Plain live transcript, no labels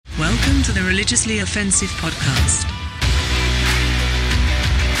Welcome to the Religiously Offensive Podcast.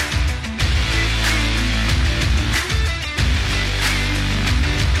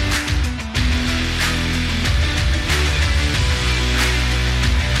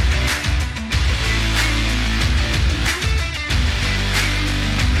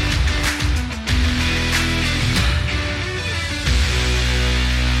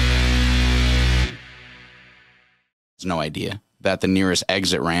 No idea that the nearest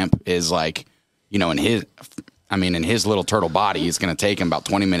exit ramp is like, you know, in his little turtle body, it's going to take him about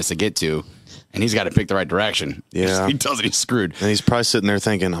 20 minutes to get to, and he's got to pick the right direction. Yeah. If he doesn't, he's screwed. And he's probably sitting there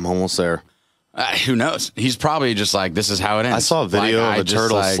thinking, I'm almost there. Who knows? He's probably just like, this is how it ends. I saw a video Like, of a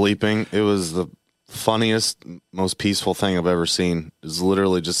turtle sleeping. It was the funniest, most peaceful thing I've ever seen. It was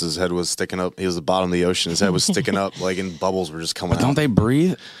literally just his head was sticking up. He was at the bottom of the ocean. His head was sticking up, like, and bubbles were just coming out. Don't they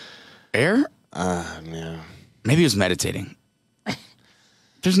breathe air? Yeah. Maybe he was meditating.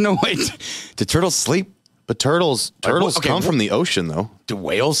 There's no way. Do turtles sleep? But turtles okay, come from the ocean, though. Do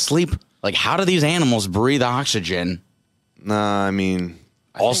whales sleep? Like, how do these animals breathe oxygen? Nah, I mean,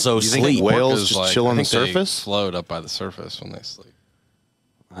 Also you think sleep. whales just chill on the I think they surface? float up by the surface when they sleep.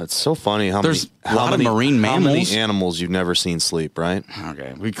 That's so funny. There's a lot of marine How mammals. many animals you've never seen sleep, right?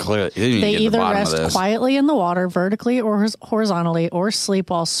 Okay, we clearly didn't even They get to the either bottom of rest this. quietly in the water, vertically or horizontally, or sleep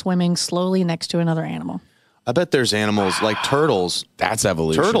while swimming slowly next to another animal. I bet there's animals like turtles. That's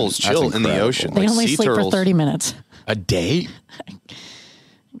evolution. Turtles That's chill in the incredible. ocean. They Like only sea sleep turtles. for 30 minutes. A day?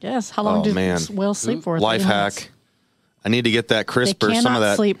 Yes. How long Oh, do man. whales sleep for? Life 30 minutes. hack. I need to get that They CRISPR, some cannot of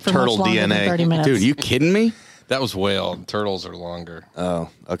that sleep for turtle much longer than 30 DNA. minutes. Dude, you kidding me? That was whale. Turtles are longer. Oh,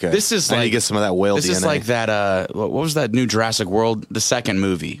 okay. This is I need like to get some of that whale This DNA. is like that. What was that new Jurassic World, the second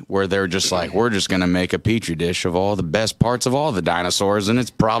movie, where they're just like, we're just gonna make a petri dish of all the best parts of all the dinosaurs, and it's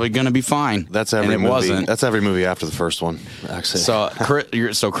probably gonna be fine. That's every and it movie. wasn't. That's every movie after the first one. Actually, So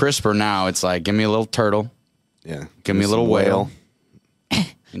CRISPR now, it's like, give me a little turtle, yeah. give me a little Some whale.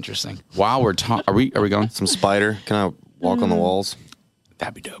 Interesting. While we're talking, are we going? some spider. Can I walk on the walls?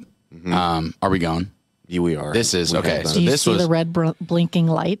 That'd be dope. Are we going? Yeah, we are. This is We okay. have So that. Do you this see was the red blinking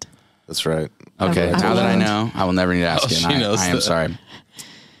light? That's right. okay. I've Now that I learned. know, I will never need to ask Oh, again. she knows I am that. sorry.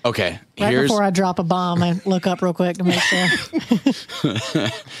 Okay. Right Here's before I drop a bomb, I look up real quick to make sure.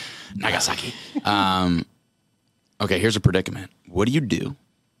 Nagasaki. Okay, here's a predicament. What do you do?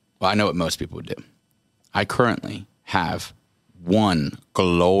 Well, I know what most people would do. I currently have one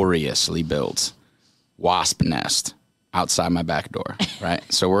gloriously built wasp nest outside my back door, right?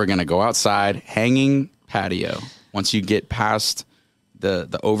 So we're going to go outside, hanging patio. Once you get past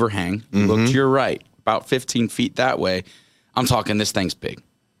the overhang, you look to your right, about 15 feet that way. I'm talking this thing's big.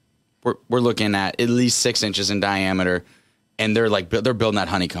 We're looking at least 6 inches in diameter, and they're building that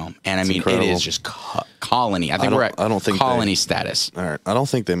honeycomb. And I mean, incredible. it is just colony. I think we're at I don't think colony status. All right. I don't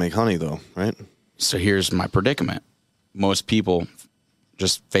think they make honey though, right? So here's my predicament. Most people,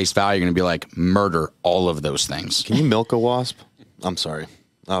 just face value, are going to be like, murder all of those things. Can you milk a wasp? I'm sorry.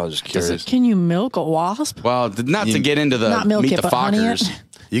 I was just curious. Can you milk a wasp? Well, not to get into the Not milk meet it, the but honey it? Fockers.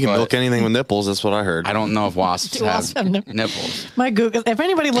 You can but milk anything with nipples. That's what I heard. I don't know if wasps Do wasps have have nipples? nipples. My Google. If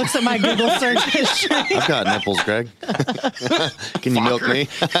anybody looks at my Google search history, I've got nipples, Greg. Can you milk me?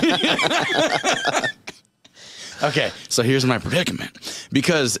 Okay, so here's my predicament.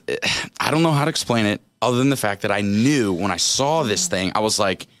 Because I don't know how to explain it other than the fact that I knew when I saw this thing, I was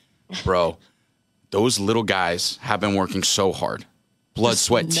like, bro, those little guys have been working so hard. Blood,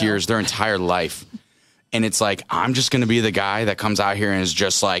 sweat, tears, their entire life. And it's like, I'm just going to be the guy that comes out here and is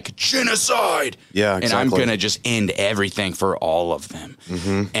just like, genocide. Yeah, And I'm exactly. going to just end everything for all of them.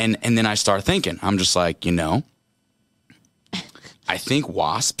 And then I start thinking, I'm just like, I think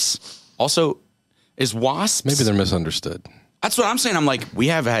wasps also is wasps. Maybe they're misunderstood. That's what I'm saying. I'm like, we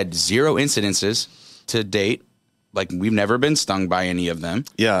have had 0 incidences to date. Like, we've never been stung by any of them.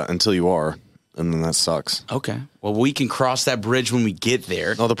 Yeah, until you are. And then that sucks. Okay. Well, we can cross that bridge when we get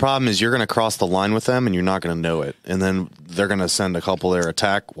there. No, the problem is you're going to cross the line with them and you're not going to know it. And then they're going to send a couple of their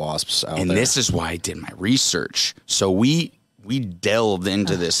attack wasps out And there. this is why I did my research. So we delved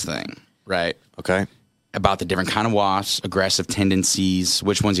into this thing, right? Okay. About the different kind of wasps, aggressive tendencies,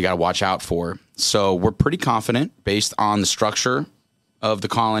 which ones you got to watch out for. So we're pretty confident based on the structure of the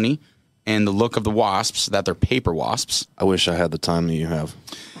colony and the look of the wasps that they're paper wasps. I wish I had the time that you have.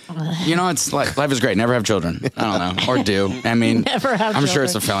 It's like life is great. Never have children. I don't know. Or do. I mean, Never have I'm sure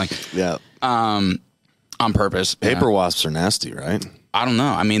it's children. fulfilling Yeah. on purpose. Paper wasps are nasty, right? I don't know.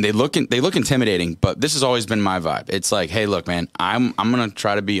 I mean, they look intimidating, but this has always been my vibe. It's like, hey, look, man, I'm gonna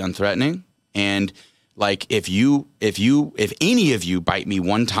try to be unthreatening, and like if any of you bite me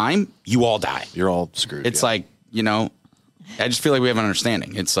one time, you all die. You're all screwed. It's yeah. like I just feel like we have an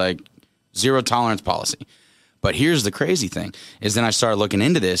understanding. It's like zero tolerance policy. But here's the crazy thing is then I started looking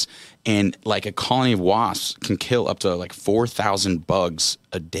into this, and like a colony of wasps can kill up to like 4,000 bugs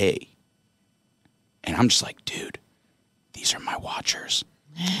a day. And I'm just like, dude, these are my watchers.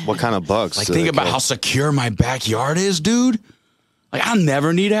 What kind of bugs? Like, do think they about kill? how secure my backyard is, dude. Like, I'll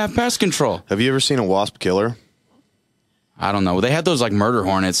never need to have pest control. Have you ever seen a wasp killer? I don't know. They had those like murder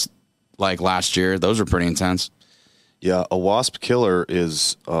hornets like last year. Those were pretty intense. Yeah, a wasp killer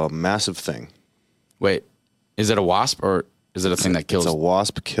is a massive thing. Wait, is it a wasp or is it a thing that kills? It's a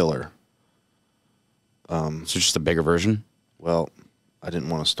wasp killer. So it's just a bigger version? Well, I didn't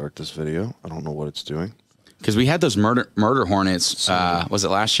want to start this video. I don't know what it's doing. Because we had those murder hornets. Was it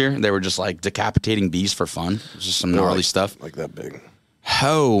last year? They were just like decapitating bees for fun. It was just some gnarly like, stuff. Like that big.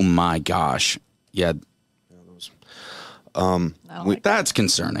 Oh my gosh! Yeah, that's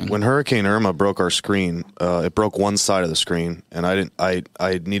concerning. When Hurricane Irma broke our screen, it broke one side of the screen, and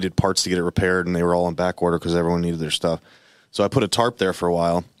I needed parts to get it repaired, and they were all in back order because everyone needed their stuff. So I put a tarp there for a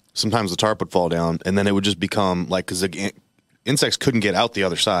while. Sometimes the tarp would fall down, and then it would just become like because the insects couldn't get out the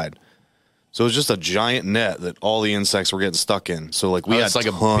other side. So it was just a giant net that all the insects were getting stuck in. So like we had it's like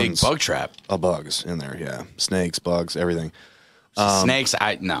a big tons bug trap. of bugs in there. Yeah, snakes, bugs, everything. Snakes,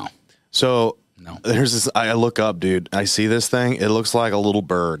 no. So No. there's this. I look up, dude. I see this thing. It looks like a little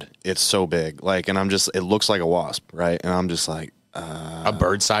bird. It's so big, like, and I'm just. It looks like a wasp, right? And I'm just like, A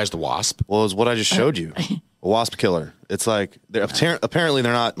bird-sized wasp. well, it's what I just showed you. A wasp killer. It's like they're apparently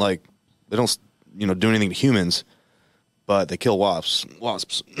they're not like they don't do anything to humans, but they kill wasps.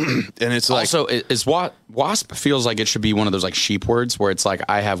 And it's like Also, wasp feels like it should be one of those like sheep words where it's like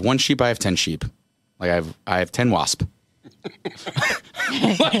I have one sheep, I have 10 sheep. Like I have 10 wasp.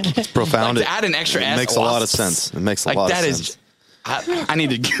 it's profound. Like to add an extra it S, makes a lot of wasps. sense. It makes a Like lot that of is. sense. I need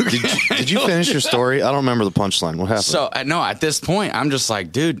to. Did you finish your story? I don't remember the punchline. What happened? So no, at this point, I'm just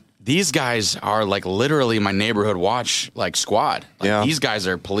like, dude, these guys are like literally my neighborhood watch like squad. Like, Yeah. These guys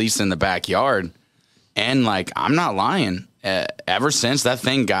are police in the backyard, and like I'm not lying. Ever since that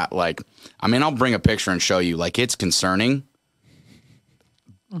thing got like, I mean, I'll bring a picture and show you. Like it's concerning,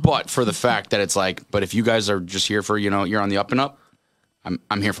 but for the fact that it's like, but if you guys are just here for you're on the up and up,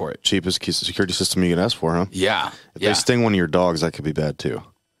 I'm here for it. Cheapest security system you can ask for, huh? Yeah, If they sting one of your dogs, that could be bad too.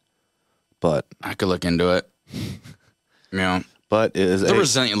 But I could look into it. but They're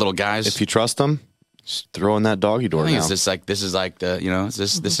resilient little guys. if you trust them, just throw in that doggy door I think now. it's just like this is like the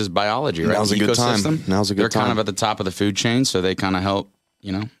this is biology, right? Now's a good time. Ecosystem. Now's a good They're kind time. of at the top of the food chain, so they kind of help.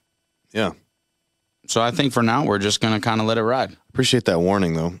 Yeah. So I think for now we're just gonna kind of let it ride. Appreciate that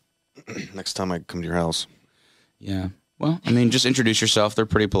warning though. Next time I come to your house. Yeah. Well, I mean, just introduce yourself. They're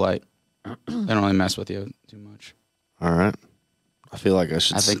pretty polite. They don't really mess with you too much. All right. I feel like I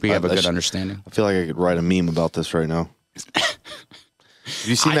should. I think we have a good understanding. I feel like I could write a meme about this right now. Have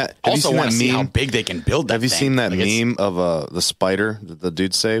you seen that? I Have you also seen want that to see how meme? big they can build that. Have you thing. seen that Like, it's- meme of the spider that the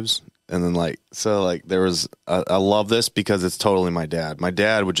dude saves? And then there was. I love this because it's totally my dad. My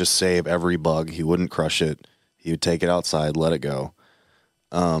dad would just save every bug. He wouldn't crush it. He would take it outside, let it go.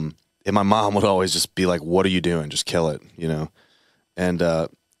 And my mom would always just be like, "What are you doing? Just kill it," And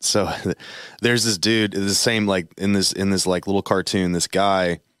so there's this dude, the same like in this like little cartoon. This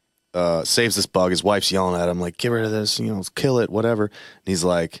guy saves this bug. His wife's yelling at him like, "Get rid of this, kill it, whatever."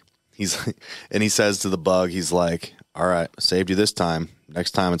 And and he says to the bug, he's like, "All right, I saved you this time.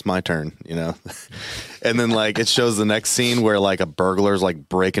 Next time it's my turn," And then like it shows the next scene where like a burglar's like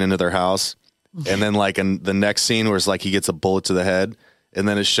breaking into their house, and then like in the next scene where it's like he gets a bullet to the head, and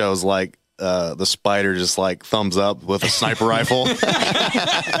then it shows like the spider just like thumbs up with a sniper rifle.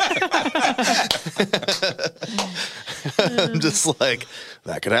 I'm just like,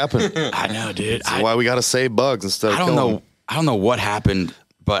 that could happen. I know, dude. That's why we got to save bugs instead of I don't killing know. them. I don't know what happened,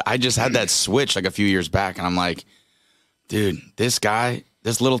 but I just had that switch like a few years back, and I'm like, dude, this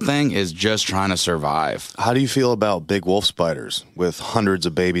little thing is just trying to survive. How do you feel about big wolf spiders with hundreds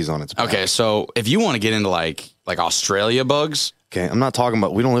of babies on its back? Okay, so if you want to get into like Australia bugs, Okay, I'm not talking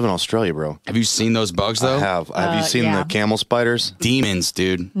about. We don't live in Australia, bro. have you seen those bugs though? I have. Have you seen yeah. the camel spiders? Demons,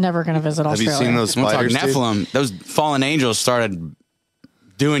 dude. Never going to visit Have Australia. you seen those I'm talking spiders? dude? Nephilim. Those fallen angels started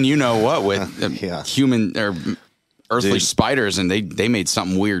doing what with Yeah. human or earthly Dude. spiders, and they made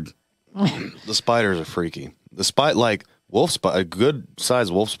something weird. The spiders are freaky. Like a good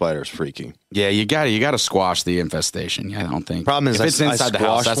sized wolf spider is freaky. Yeah, you got to squash the infestation. Yeah, I don't think. Problem is, if it's inside the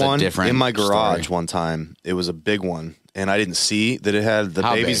house, that's one a different in my garage story. one time. It was a big one, and I didn't see that it had the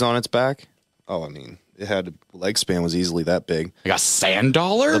How babies big? on its back. Oh, I mean, it had leg span was easily that big. Like a sand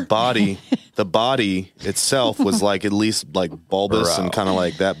dollar. The body itself was like at least like bulbous Bro. and kind of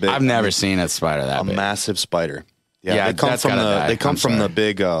like that big. I've never seen a spider that a big. massive spider. Yeah, they come that's from gotta die. they come I'm from the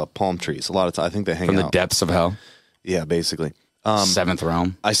sorry. big palm trees. A lot of times, I think they hang From out the depths of hell. Yeah, basically. Seventh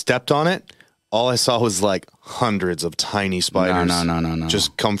realm. I stepped on it. All I saw was like hundreds of tiny spiders. No.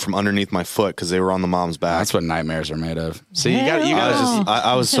 Just come from underneath my foot because they were on the mom's back. That's what nightmares are made of. See, you Hell got to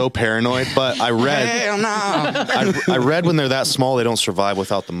I was so paranoid, but I read. Hell no. I read when they're that small, they don't survive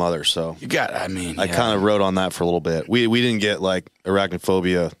without the mother. So I kind of wrote on that for a little bit. We didn't get like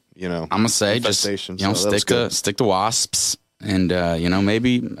arachnophobia, you know. I'm gonna say just infestation, so that was stick to wasps, and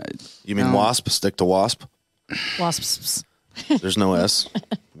maybe. You mean wasp? Stick to wasp. Wasps. There's no S.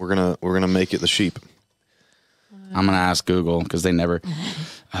 We're gonna make it the sheep. I'm gonna ask Google because they never.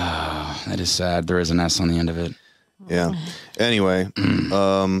 That is sad. There is an S on the end of it. Yeah. Anyway,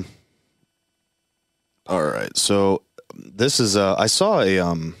 all right. So this is I saw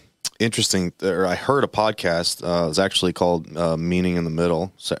a interesting, or I heard a podcast. It's actually called Meaning in the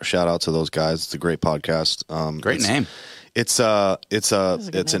Middle. Shout out to those guys. It's a great podcast. Great name. It's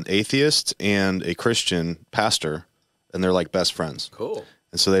an atheist and a Christian pastor, and they're like best friends. Cool.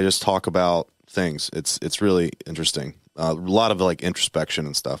 And so they just talk about things. It's really interesting. A lot of like introspection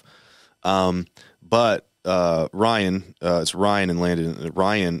and stuff. But Ryan, it's Ryan and Landon.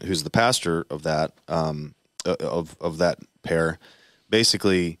 Ryan, who's the pastor of that of that pair,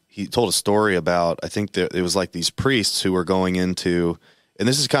 basically he told a story about, I think that it was like these priests who were going into, and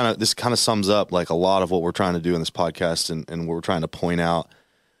this kind of sums up like a lot of what we're trying to do in this podcast, and we're trying to point out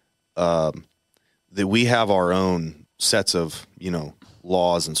that we have our own sets of,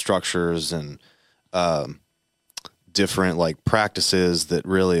 laws and structures and different like practices that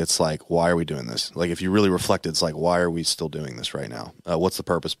really, it's like, why are we doing this? Like, if you really reflect, it's like, why are we still doing this right now? What's the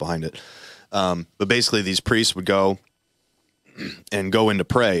purpose behind it? But basically these priests would go into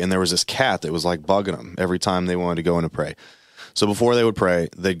pray, and there was this cat that was like bugging them every time they wanted to go into pray. So before they would pray,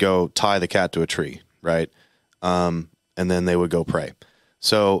 they'd go tie the cat to a tree, right? And then they would go pray.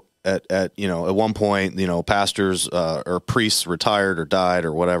 So at one point, pastors or priests retired or died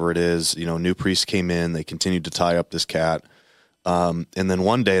or whatever it is, new priests came in, they continued to tie up this cat. And then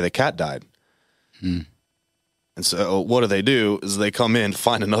one day the cat died. And so what do? Is they come in,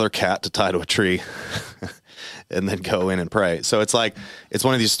 find another cat to tie to a tree and then go in and pray. So it's like, it's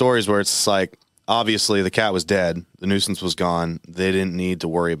one of these stories where it's like, obviously the cat was dead. The nuisance was gone. They didn't need to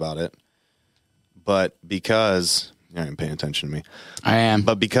worry about it. But because... You're not even paying attention to me. I am.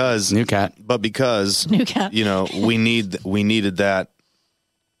 But because new cat. But because New cat. we needed that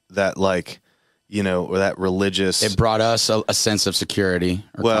like, or that religious. It brought us a sense of security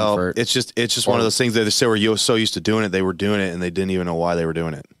or comfort. It's just one of those things that they say were so used to doing it, they were doing it and they didn't even know why they were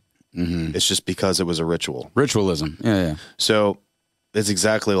doing it. Mm-hmm. It's just because it was a ritual. Ritualism. Yeah. So it's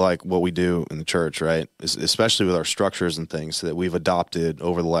exactly like what we do in the church, right? Especially with our structures and things that we've adopted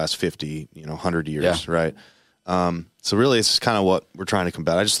over the last 50, 100 years, right? So really, it's kind of what we're trying to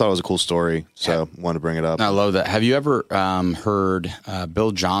combat. I just thought it was a cool story, so wanted to bring it up. I love that. Have you ever heard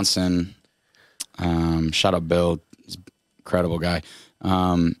Bill Johnson? Shout out Bill, he's an incredible guy.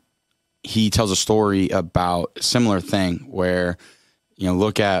 He tells a story about a similar thing where,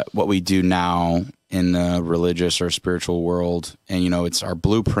 look at what we do now in the religious or spiritual world, and it's our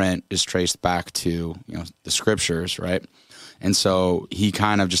blueprint is traced back to the scriptures, right? And so he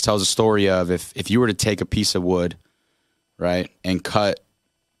kind of just tells a story of if you were to take a piece of wood, right, and cut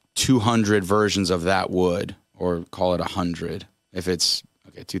 200 versions of that wood, or call it 100, if it's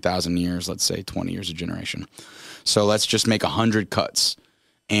 2,000 years, let's say 20 years a generation. So let's just make 100 cuts.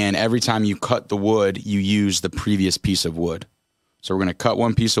 And every time you cut the wood, you use the previous piece of wood. So we're going to cut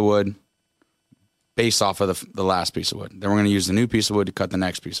one piece of wood based off of the last piece of wood. Then we're going to use the new piece of wood to cut the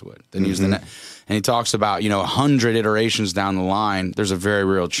next piece of wood. Then use the next. And he talks about, 100 iterations down the line, there's a very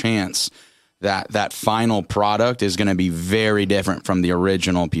real chance that final product is going to be very different from the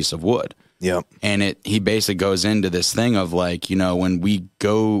original piece of wood. Yep. And he basically goes into this thing of like, when we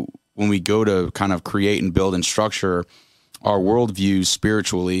go to kind of create and build and structure our worldviews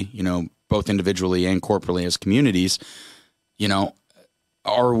spiritually, both individually and corporately as communities,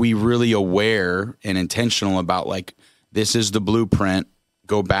 are we really aware and intentional about like, this is the blueprint,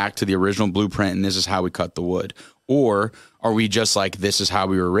 go back to the original blueprint, and this is how we cut the wood? Or are we just like, this is how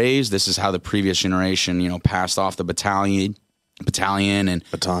we were raised, this is how the previous generation, passed off the baton.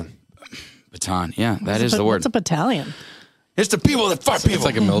 Yeah, that is the word. What's a battalion? It's the people that fight people. It's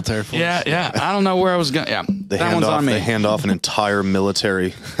like a military force. Yeah. I don't know where I was going. Yeah, that one's on me. They hand off an entire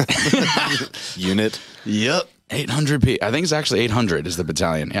military unit. Yep. 800 people. I think it's actually 800 is the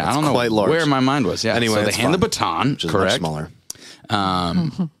battalion. Yeah, I don't know quite large. where my mind was. Yeah. Anyway, so they hand the baton. Which is correct. much smaller.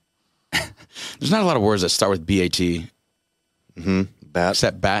 There's not a lot of words that start with BAT. Bat.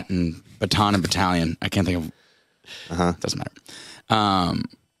 Except bat and baton and battalion. I can't think of. Doesn't matter.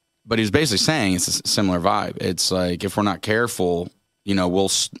 But he was basically saying it's a similar vibe. It's like if we're not careful,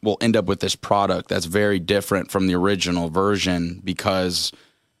 we'll end up with this product that's very different from the original version because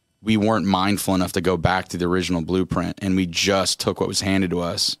we weren't mindful enough to go back to the original blueprint, and we just took what was handed to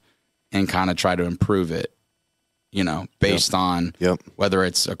us and kind of try to improve it, based on whether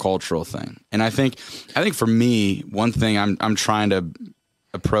it's a cultural thing. And I think for me, one thing I'm trying to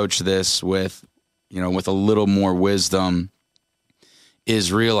approach this with, with a little more wisdom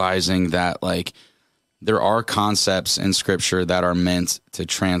is realizing that like there are concepts in scripture that are meant to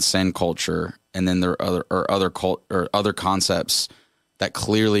transcend culture. And then there are other concepts that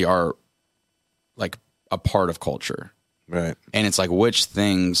clearly are like a part of culture. Right. And it's like, which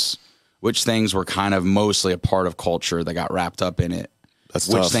things were kind of mostly a part of culture that got wrapped up in it. That's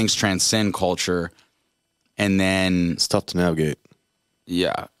which tough. things transcend culture. And then It's tough to navigate.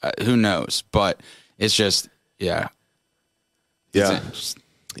 yeah, who knows? But it's just, yeah. Yeah.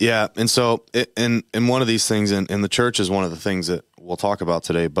 Yeah. And so, in one of these things, and the church is one of the things that we'll talk about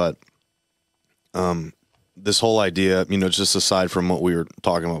today, but this whole idea, just aside from what we were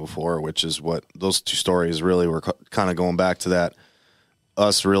talking about before, which is what those two stories really were kind of going back to that,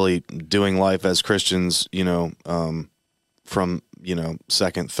 us really doing life as Christians, from,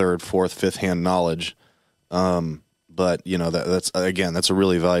 second, third, fourth, fifth hand knowledge. But that's a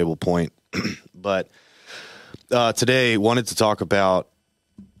really valuable point. But today wanted to talk about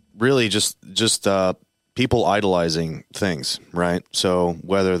really just people idolizing things, right? So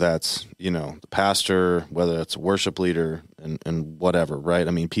whether that's, the pastor, whether it's a worship leader and whatever, right?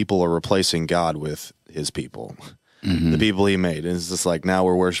 I mean, people are replacing God with his people, the people he made. And it's just like, now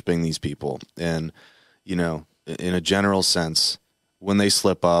we're worshiping these people. And, in a general sense, when they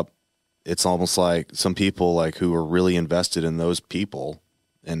slip up, it's almost like some people like who are really invested in those people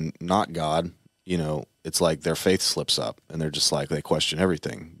and not God, it's like their faith slips up and they're just like, they question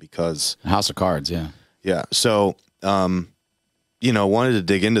everything because House of Cards. Yeah. Yeah. So, wanted to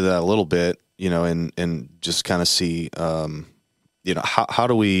dig into that a little bit, and just kind of see, how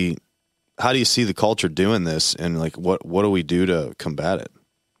do you see the culture doing this, and like, what do we do to combat it?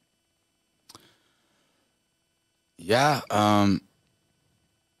 Yeah. I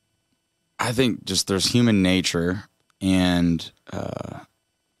think just there's human nature, and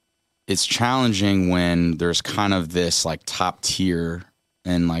it's challenging when there's kind of this like top tier.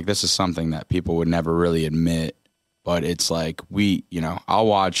 And like, this is something that people would never really admit, but it's like I'll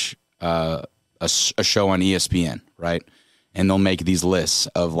watch a show on ESPN, right? And they'll make these lists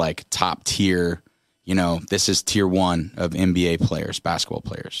of like top tier, this is tier 1 of NBA players, basketball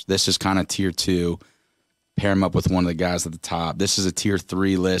players. This is kind of tier 2, pair them up with one of the guys at the top. This is a tier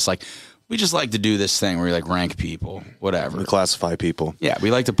 3 list. Like, we just like to do this thing where we like rank people, whatever. We classify people. Yeah.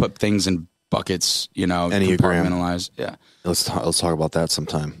 We like to put things in buckets, Enneagram. compartmentalize. Yeah. Let's talk about that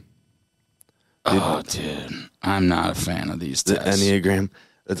sometime. Dude, I'm not a fan of these The tests. Enneagram.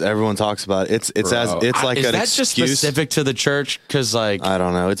 Everyone talks about it. It's like is an that excuse. just specific to the church? Because like, I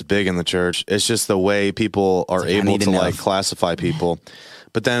don't know. It's big in the church. It's just the way people are like, I able need to to know like if- classify people.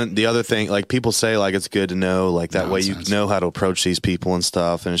 But then the other thing, like people say, like it's good to know, like that way Nonsense. you know how to approach these people and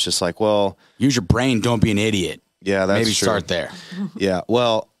stuff. And it's just like, well, use your brain. Don't be an idiot. yeah, that's Maybe true. start there. Yeah.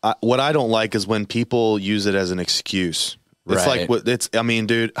 Well, what I don't like is when people use it as an excuse. It's Right. like I mean,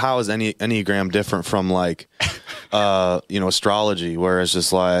 dude, how is Enneagram different from like, astrology, where it's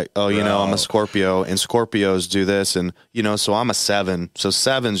just like, oh, I'm a Scorpio and Scorpios do this, and so I'm a 7, so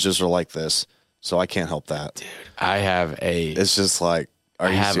 7s just are like this, so I can't help that. I have It's just like,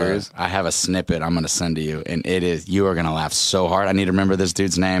 are you serious? I have a snippet I'm going to send to you, and you are going to laugh so hard. I need to remember this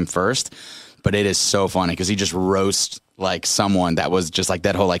dude's name first, but it is so funny because he just roasts like someone that was just like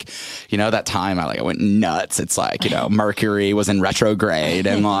that whole like, that time I went nuts. It's like, Mercury was in retrograde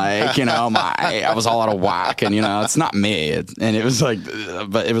and like, I was all out of whack, and it's not me. And it was like,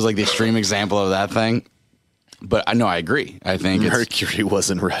 but it was like the extreme example of that thing. But I know I agree. I think Mercury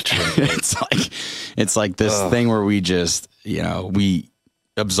wasn't retro. it's like this thing where we just, we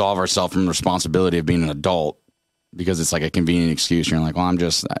absolve ourselves from the responsibility of being an adult because it's like a convenient excuse. You're like, well, I'm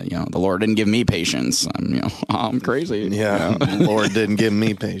just, the Lord didn't give me patience. I'm crazy. Yeah, Lord didn't give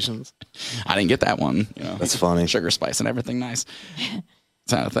me patience. I didn't get that one. That's funny. Sugar, spice, and everything nice.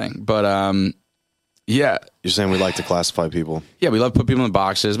 Kind of thing. But yeah, You're saying we like to classify people. yeah, we love to put people in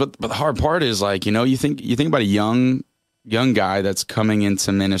boxes. But the hard part is like, you think about a young guy that's coming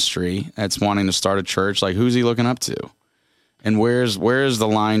into ministry, that's wanting to start a church. Like, who's he looking up to? And where's the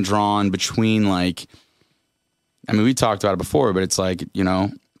line drawn between like, I mean, we talked about it before, but it's like,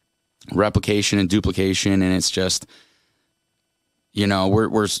 replication and duplication. And it's just,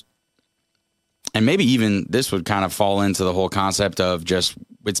 and maybe even this would kind of fall into the whole concept of just,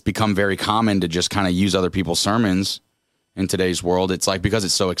 it's become very common to just kind of use other people's sermons in today's world. It's like, because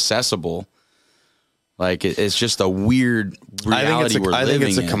it's so accessible, like it's just a weird reality I think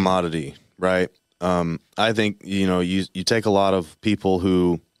it's a in. commodity, right? I think, you take a lot of people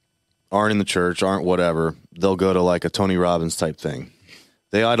who aren't in the church, aren't whatever, they'll go to like a Tony Robbins type thing.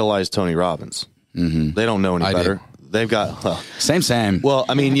 They idolize Tony Robbins. Mm-hmm. They don't know any better. They've got same. Well,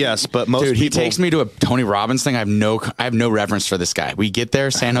 I mean, yes, but most dude, people, he takes me to a Tony Robbins thing. I have no reference for this guy. We get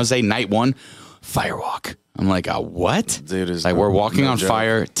there, San Jose, night 1, firewalk. I'm like, what? Dude, is like, we're walking on joke.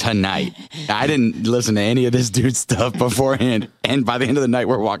 fire tonight. I didn't listen to any of this dude's stuff beforehand, and by the end of the night,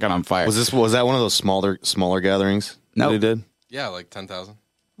 we're walking on fire. Was that one of those smaller gatherings? No, that he did. Yeah, like 10,000.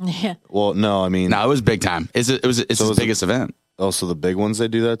 Yeah. Well, no, I mean, No, it was big time. It's his biggest event. Oh, so the big ones, they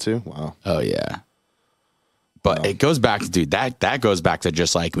do that too? Wow. Oh yeah. But it goes back to, dude, that goes back to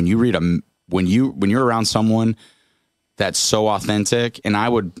just like when you read when you're around someone that's so authentic, and I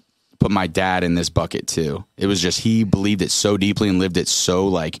would put my dad in this bucket too. It was just, he believed it so deeply and lived it so,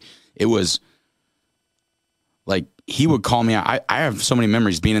 like, it was like, he would call me out. I have so many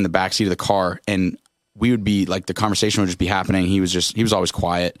memories being in the backseat of the car, and we would be like, the conversation would just be happening. He was always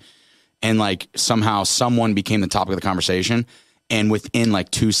quiet. And like, somehow someone became the topic of the conversation. And within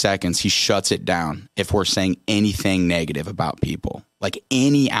like 2 seconds, he shuts it down if we're saying anything negative about people. Like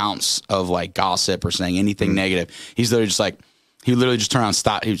any ounce of like gossip or saying anything negative. He's literally just like, he literally just turned around and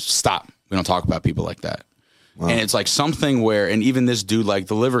stopped. He was, stop. We don't talk about people like that. Wow. And it's like something where, and even this dude, like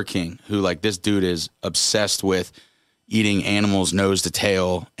the Liver King, who like, this dude is obsessed with eating animals nose to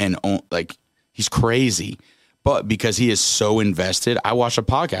tail, and like, he's crazy. But because he is so invested, I watch a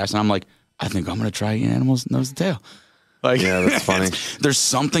podcast and I'm like, I think I'm going to try eating animals nose to tail. Like, yeah, that's funny. There's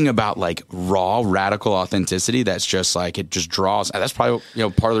something about like raw, radical authenticity that's just like, it just draws. That's probably,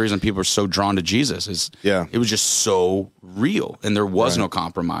 part of the reason people are so drawn to Jesus is it was just so real, and there was no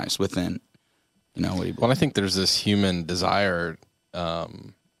compromise within, what he. Well, I think there's this human desire,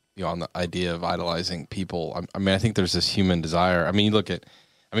 on the idea of idolizing people. I mean, I think there's this human desire. I mean, you look at,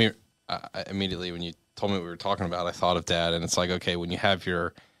 I immediately when you told me what we were talking about, I thought of Dad, and it's like, okay, when you have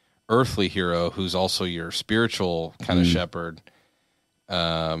your earthly hero who's also your spiritual kind of shepherd,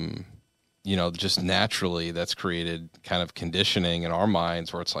 just naturally that's created kind of conditioning in our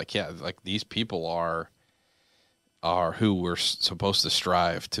minds where it's like, yeah, like these people are who we're supposed to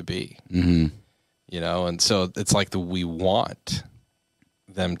strive to be, and so it's like we want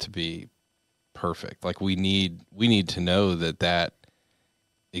them to be perfect. Like we need to know that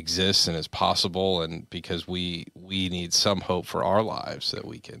exists and is possible, and because we need some hope for our lives that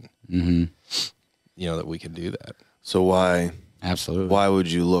we can that we can do that. So why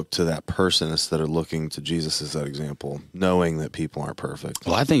would you look to that person instead of looking to Jesus as that example, knowing that people aren't perfect?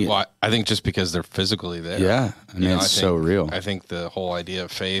 Well, I think just because they're physically there. Yeah, I mean, it's so real. I think the whole idea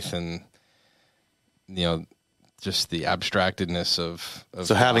of faith and just the abstractedness of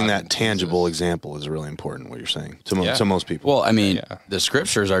so having God that and tangible Jesus. example is really important. What you're saying to most people. Well, I mean, the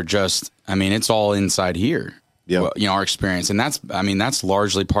scriptures are just, it's all inside here. Yeah, our experience, and that's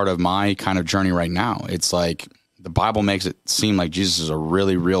largely part of my kind of journey right now. It's like the Bible makes it seem like Jesus is a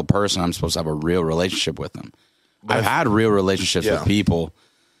really real person. I'm supposed to have a real relationship with him. I've had real relationships with people,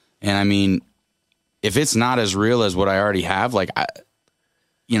 and if it's not as real as what I already have, like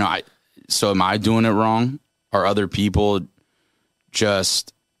so am I doing it wrong? Are other people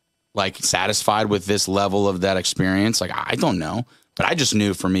just like satisfied with this level of that experience? Like, I don't know, but I just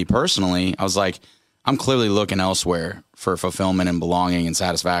knew for me personally, I was like, I'm clearly looking elsewhere for fulfillment and belonging and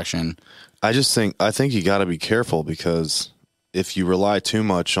satisfaction. I think you got to be careful, because if you rely too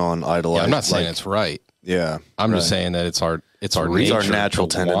much on idolizing, I'm not saying it's right. Yeah, I'm just saying that it's our nature, our natural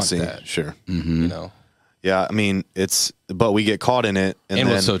tendency. That, sure. Yeah, but we get caught in it. And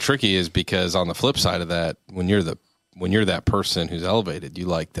what's so tricky is because on the flip side of that, when you're that person who's elevated, you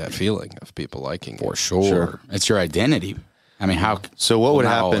like that feeling of people liking you. For sure. It's your identity. How? So what would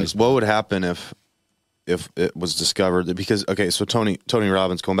happen? What would happen if it was discovered that, because so Tony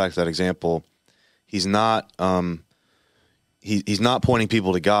Robbins, going back to that example, he's not he's not pointing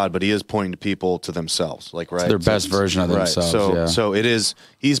people to God, but he is pointing to people to themselves, like, right? Their best version of themselves. So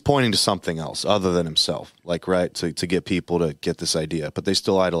he's pointing to something else other than himself, like, right? To get people to get this idea, but they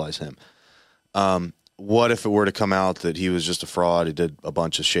still idolize him. What if it were to come out that he was just a fraud? He did a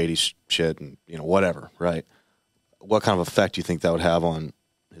bunch of shady shit and whatever, right? What kind of effect do you think that would have on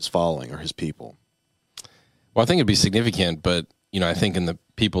his following or his people? Well, I think it'd be significant, but I think in the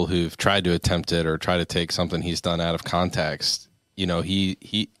people who've tried to attempt it or try to take something he's done out of context,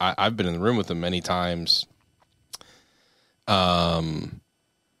 I've been in the room with him many times,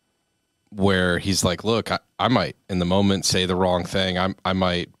 where he's like, look, I might in the moment say the wrong thing. I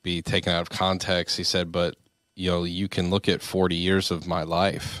might be taken out of context. He said, but you can look at 40 years of my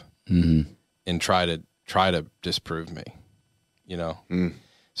life and try to disprove me,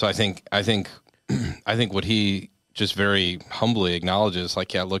 So I think what he just very humbly acknowledges,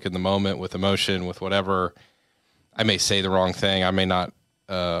 like, yeah, look at the moment with emotion, with whatever. I may say the wrong thing. I may not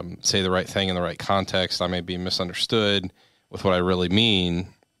say the right thing in the right context. I may be misunderstood with what I really mean.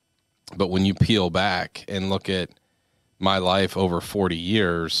 But when you peel back and look at my life over 40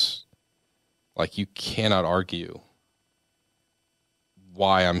 years, like, you cannot argue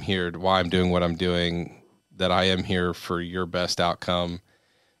why I'm here, why I'm doing what I'm doing, that I am here for your best outcome,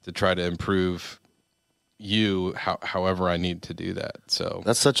 to try to improve you however I need to do that. So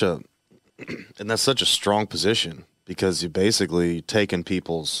that's such a strong position, because you basically taking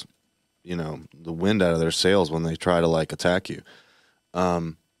people's, the wind out of their sails when they try to like attack you.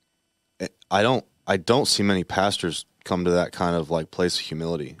 I don't see many pastors come to that kind of like place of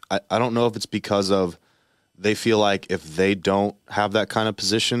humility. I don't know if it's because of they feel like if they don't have that kind of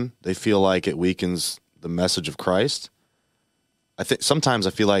position, they feel like it weakens the message of Christ. I think sometimes I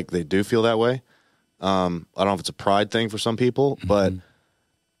feel like they do feel that way. I don't know if it's a pride thing for some people, but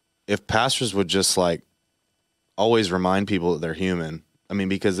if pastors would just like always remind people that they're human. I mean,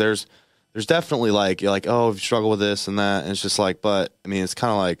 because there's definitely like, you're like, oh, if you struggle with this and that, and it's just like, but I mean, it's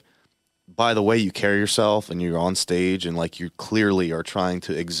kind of like, by the way you carry yourself and you're on stage and like you clearly are trying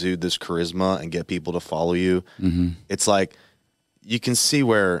to exude this charisma and get people to follow you. It's like, you can see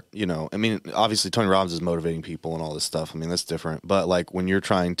where, I mean, obviously Tony Robbins is motivating people and all this stuff. I mean, that's different. But like when you're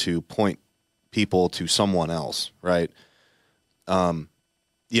trying to point people to someone else, right? I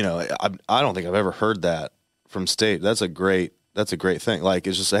don't think I've ever heard that from stage. That's a great thing. Like,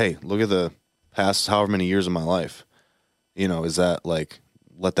 it's just, hey, look at the past however many years of my life. Is that like,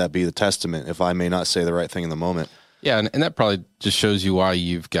 let that be the testament if I may not say the right thing in the moment. Yeah, and that probably just shows you why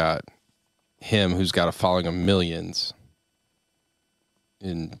you've got him who's got a following of millions.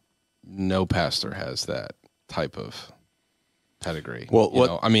 And no pastor has that type of pedigree.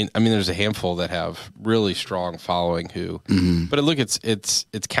 Well, I mean, there's a handful that have really strong following who, but look, it's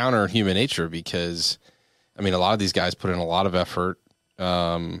counter human nature, because I mean, a lot of these guys put in a lot of effort,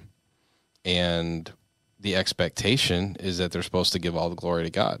 and the expectation is that they're supposed to give all the glory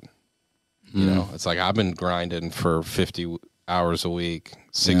to God. It's like, I've been grinding for 50 hours a week,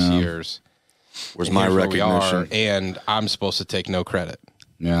 6 years. Where's my recognition? And I'm supposed to take no credit.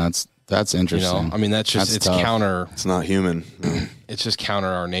 Yeah, that's interesting. I mean, that's it's tough. counter. It's not human. It's just counter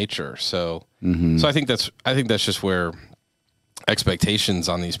our nature. So, so I think that's just where expectations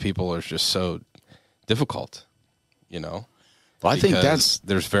on these people are just so difficult. Well, I think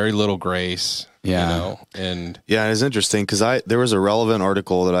there's very little grace. Yeah. And yeah, it's interesting because there was a relevant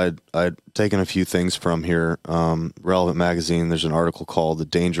article that I'd taken a few things from here. Relevant magazine. There's an article called "The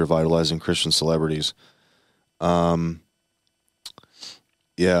Danger of Idolizing Christian Celebrities."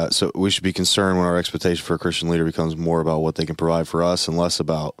 Yeah, so we should be concerned when our expectation for a Christian leader becomes more about what they can provide for us and less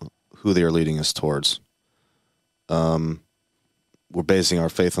about who they are leading us towards. We're basing our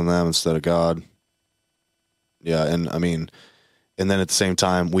faith on them instead of God. Yeah, and I mean, and then at the same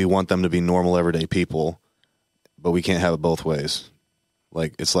time, we want them to be normal, everyday people, but we can't have it both ways.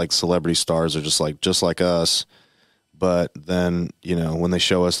 Like, it's like celebrity stars are just like us, but then, when they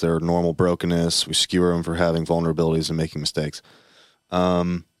show us their normal brokenness, we skewer them for having vulnerabilities and making mistakes.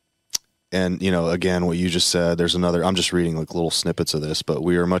 And again, what you just said, there's another, I'm just reading like little snippets of this, but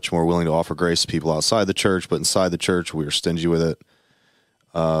we are much more willing to offer grace to people outside the church, but inside the church, we are stingy with it.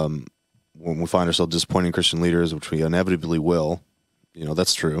 When we find ourselves disappointing Christian leaders, which we inevitably will,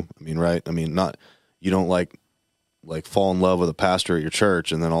 that's true. I mean, right. I mean, you don't like fall in love with a pastor at your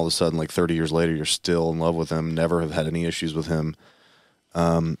church. And then all of a sudden, like 30 years later, you're still in love with him. Never have had any issues with him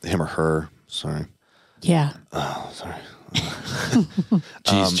or her. Sorry. Yeah. Oh, sorry.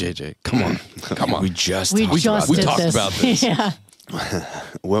 Jeez, JJ, come on. We talked about this. Yeah.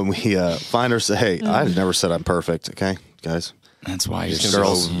 When we find ourselves, hey, I've never said I'm perfect. Okay, guys. That's why you're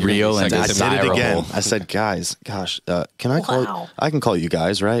Girls, so real and I did it desirable. again. I said, guys. Gosh, can I call? Wow. I can call you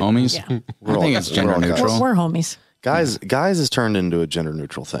guys, right? Homies? Yeah. I think it's gender all guys. neutral. We're homies. Guys has turned into a gender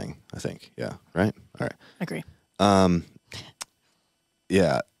neutral thing. I think. Yeah. Right. All right. Agree.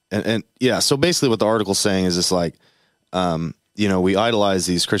 Yeah. And yeah. So basically, what the article's saying is just like, we idolize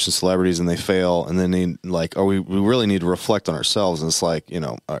these Christian celebrities and they fail, and then we really need to reflect on ourselves. And it's like,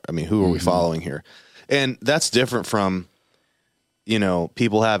 I mean, who are we following here? And that's different from,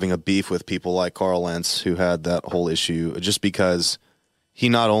 people having a beef with people like Carl Lentz, who had that whole issue, just because he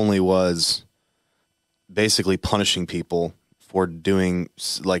not only was basically punishing people for doing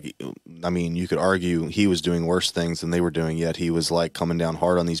like, I mean, you could argue he was doing worse things than they were doing, yet he was like coming down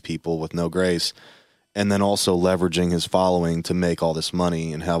hard on these people with no grace, and then also leveraging his following to make all this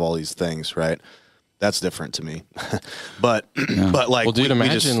money and have all these things, right? That's different to me. but like, well, dude,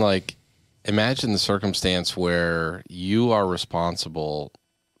 imagine the circumstance where you are responsible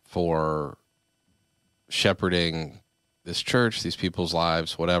for shepherding this church, these people's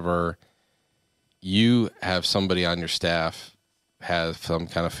lives, whatever. You have somebody on your staff have some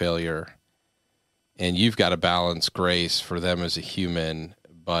kind of failure, and you've got to balance grace for them as a human,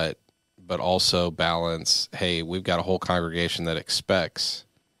 but also balance, hey, we've got a whole congregation that expects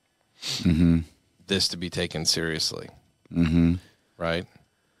this to be taken seriously. Mm-hmm. Right?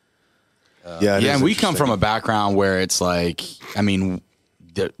 Yeah, and we come from a background where it's like, I mean,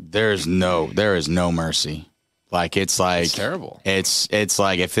 there is no mercy. Like, it's terrible. It's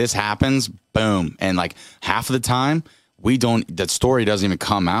like, if this happens, boom. And like half of the time that story doesn't even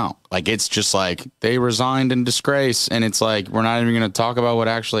come out. Like, it's just like they resigned in disgrace. And it's like, we're not even going to talk about what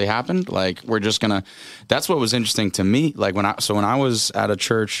actually happened. Like, we're just going to, that's what was interesting to me. Like when I was at a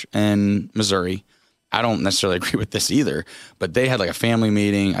church in Missouri, I don't necessarily agree with this either, but they had like a family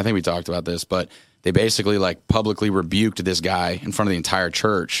meeting. I think we talked about this, but they basically like publicly rebuked this guy in front of the entire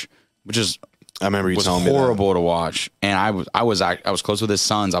church, which is, I remember you telling me that. Horrible to watch. And I was close with his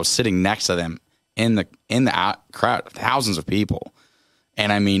sons. I was sitting next to them in the crowd, thousands of people.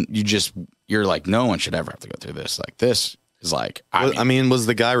 And I mean, you're like, no one should ever have to go through this. Like, this is like, I mean, was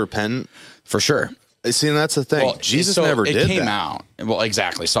the guy repentant? For sure. See, and that's the thing. Well, Jesus never did that. It came out. Well,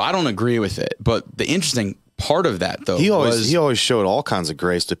 exactly. So I don't agree with it. But the interesting part of that, though, he always showed all kinds of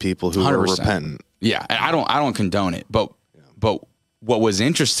grace to people who 100%. Were repentant. Yeah, and I don't condone it. But what was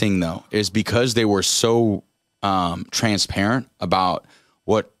interesting, though, is because they were so transparent about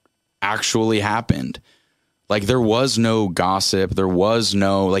what actually happened. Like, there was no gossip. There was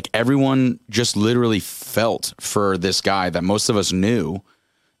no, like, everyone just literally felt for this guy that most of us knew.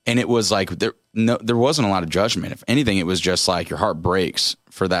 And it was like, there wasn't a lot of judgment. If anything, it was just like your heart breaks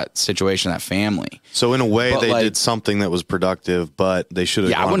for that situation, that family. So in a way, they did something that was productive, but they should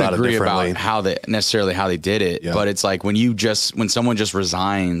have gone about it differently. I wouldn't agree about how they did it. Yeah. But it's like when someone just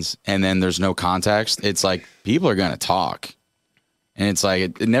resigns and then there's no context, it's like people are going to talk. And it's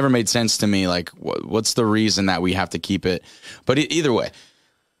like, it never made sense to me. Like, what's the reason that we have to keep it? But either way,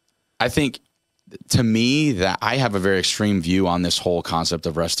 I think, to me, that I have a very extreme view on this whole concept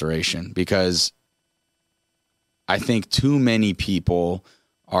of restoration, because I think too many people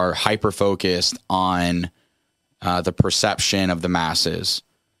are hyper-focused on the perception of the masses.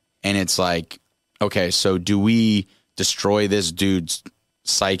 And it's like, okay, so do we destroy this dude's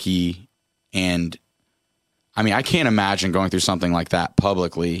psyche? And I mean, I can't imagine going through something like that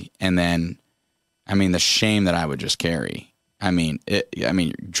publicly. And then, I mean, the shame that I would just carry. I mean,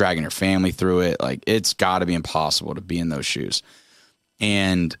 you're dragging your family through it. Like, it's got to be impossible to be in those shoes.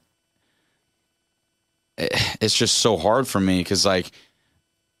 And it's just so hard for me because, like,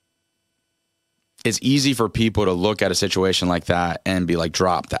 it's easy for people to look at a situation like that and be like,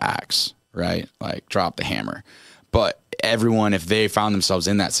 drop the axe, right? Like, drop the hammer. But everyone, if they found themselves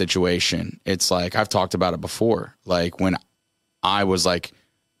in that situation, it's like, I've talked about it before. Like, when I was like,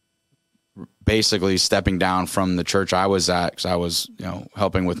 basically stepping down from the church I was at, because I was,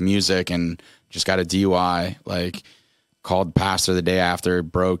 helping with music and just got a DUI, like, called pastor the day after,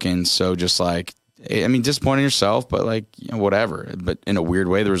 broken. So just like, I mean, disappointing yourself, but like, whatever. But in a weird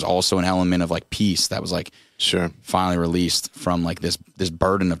way, there was also an element of like peace that was like, sure, finally released from like this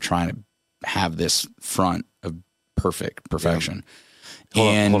burden of trying to have this front of perfection.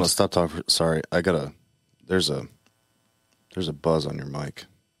 Yeah. Hold on, stop talking. Sorry. There's a buzz on your mic.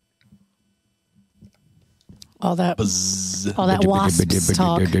 All that wasp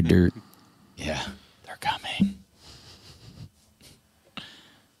talk. Yeah, they're coming.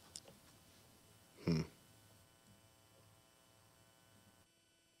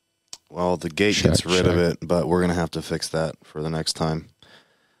 Well, the gate gets rid of it, but we're going to have to fix that for the next time.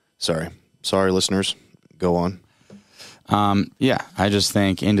 Sorry, listeners. Go on. Yeah, I just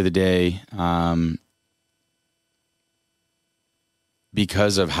think, end of the day,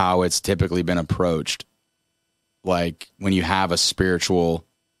 because of how it's typically been approached, like when you have a spiritual,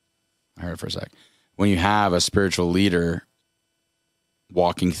 when you have a spiritual leader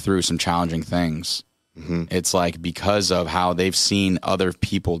walking through some challenging things, it's like, because of how they've seen other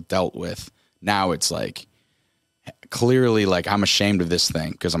people dealt with, now it's like, clearly, like, I'm ashamed of this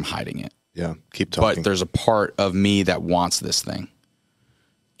thing because I'm hiding it. Yeah, keep talking. But there's a part of me that wants this thing.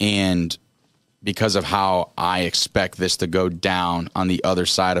 And because of how I expect this to go down on the other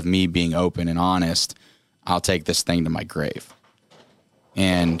side of me being open and honest, I'll take this thing to my grave.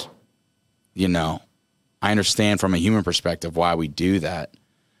 And, you know, I understand from a human perspective why we do that,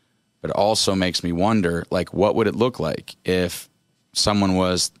 but it also makes me wonder, like, what would it look like if someone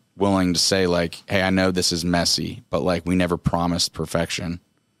was willing to say, like, hey, I know this is messy, but, like, we never promised perfection.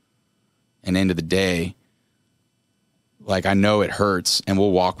 And end of the day, like, I know it hurts, and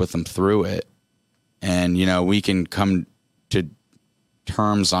we'll walk with them through it. And, you know, we can come to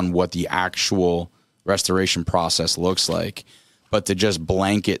terms on what the actual restoration process looks like. But to just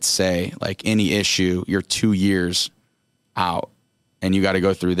blanket say, like, any issue, you're 2 years out, and you got to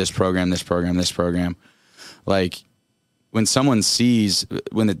go through this program, this program, this program. Like, when someone sees,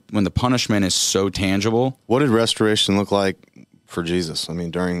 when the punishment is so tangible. What did restoration look like for Jesus? I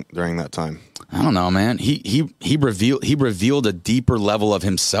mean, during that time? I don't know, man. He revealed a deeper level of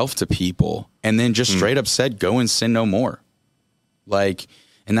himself to people, and then just straight up said, "Go and sin no more." Like,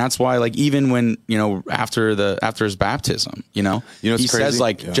 and that's why, like, even when, you know, after his baptism, he says,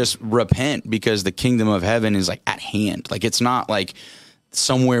 like, just repent, because the kingdom of heaven is, like, at hand. Like, it's not like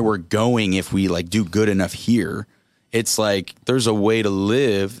somewhere we're going if we, like, do good enough here. It's like there's a way to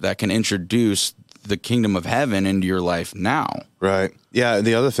live that can introduce the kingdom of heaven into your life now. Right. Yeah. And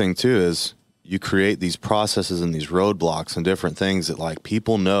the other thing too is you create these processes and these roadblocks and different things that, like,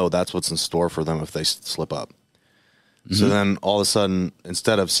 people know that's what's in store for them if they slip up. Mm-hmm. So then all of a sudden,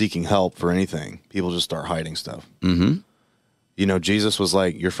 instead of seeking help for anything, people just start hiding stuff. Mm-hmm. You know, Jesus was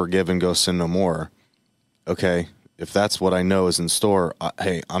like, "You're forgiven, go sin no more." Okay. If that's what I know is in store,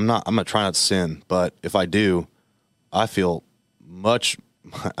 I'm not trying not to sin, but if I do, I feel much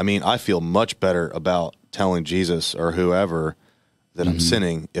better about telling Jesus or whoever that I'm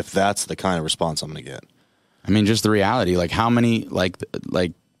sinning if that's the kind of response I'm going to get. I mean, just the reality, like, how many, like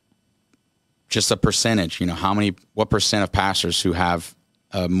just a percentage, you know, what percent of pastors who have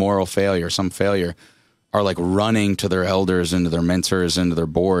a moral failure, some failure, are, like, running to their elders and to their mentors and to their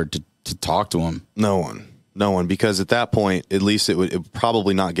board to talk to them? No one, because at that point, at least it would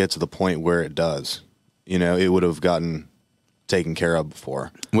probably not get to the point where it does. You know, it would have gotten taken care of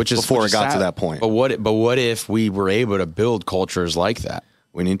before it got sad to that point. But what if we were able to build cultures like that?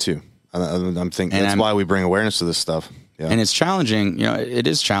 We need to. I'm thinking that's why we bring awareness to this stuff. Yeah. And it's challenging. You know, it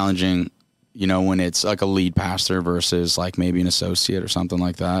is challenging, you know, when it's like a lead pastor versus, like, maybe an associate or something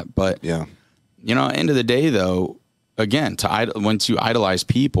like that. But, yeah, you know, end of the day, though, again, once you idolize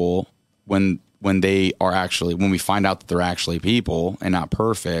people, when we find out that they're actually people and not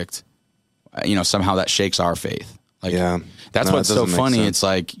perfect, you know, somehow that shakes our faith. Like, that's what's so funny. It's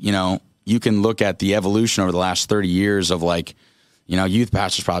like, you know, you can look at the evolution over the last 30 years of, like, you know, youth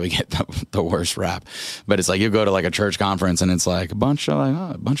pastors probably get the worst rap, but it's like you go to, like, a church conference and it's like a bunch of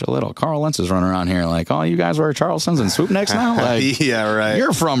little Carl Lentzes running around here, like, "Oh, you guys wear Charleston's and swoop necks now?" Like, yeah, right.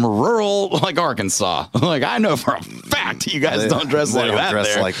 You're from rural, like, Arkansas. Like, I know for a fact you guys don't dress like that.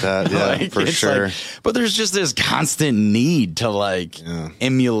 Dress there. like that, yeah, like, for sure. Like, but there's just this constant need to, like,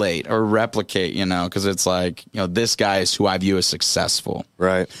 emulate or replicate, you know, because it's like, you know, this guy is who I view as successful,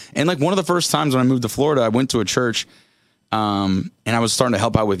 right? And, like, one of the first times when I moved to Florida, I went to a church. And I was starting to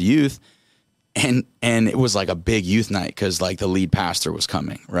help out with youth, and it was like a big youth night because, like, the lead pastor was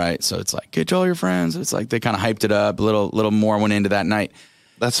coming, right? So it's like, get all your friends. It's like they kind of hyped it up a little more went into that night.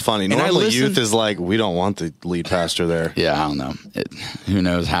 That's funny. Normally youth is like, we don't want the lead pastor there. Yeah, I don't know. Who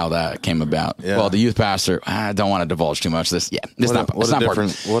knows how that came about? Yeah. Well, the youth pastor, I don't want to divulge too much. It's not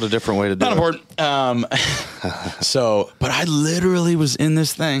important. What a different way to do it. Not important. But I literally was in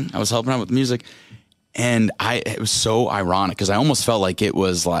this thing. I was helping out with music. And it was so ironic because I almost felt like it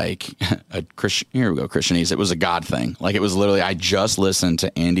was like a Christian. Here we go, Christianese. It was a God thing. Like, it was literally, I just listened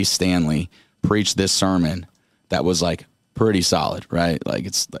to Andy Stanley preach this sermon that was, like, pretty solid, right? Like,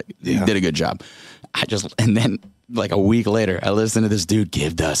 it's like, he did a good job. And then, like, a week later, I listened to this dude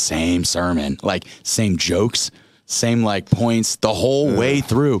give the same sermon, like, same jokes, same, like, points the whole way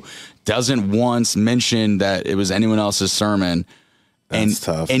through. Doesn't once mention that it was anyone else's sermon. That's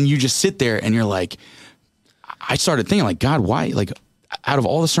tough. And you just sit there and you're like, I started thinking, like, God, why? Like, out of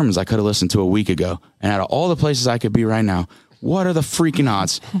all the sermons I could have listened to a week ago, and out of all the places I could be right now, what are the freaking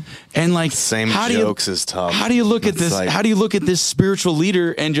odds? And, like, same jokes is tough. How do you look at this? Like, how do you look at this spiritual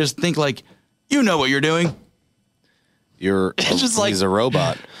leader and just think, like, you know what you're doing? He's a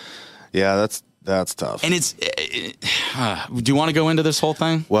robot. Yeah, that's tough. And do you want to go into this whole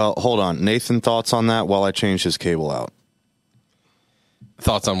thing? Well, hold on. Nathan, thoughts on that while I change his cable out?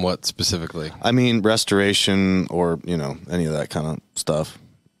 Thoughts on what specifically? I mean, restoration or, you know, any of that kind of stuff.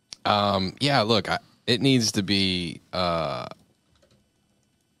 Yeah, look, it needs to be, I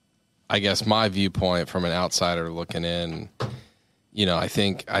guess, my viewpoint from an outsider looking in. You know, I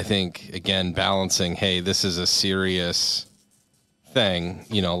think again, balancing, hey, this is a serious thing,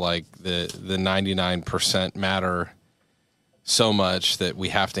 like the 99% matter so much that we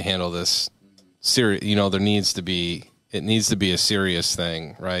have to handle this serious. It needs to be a serious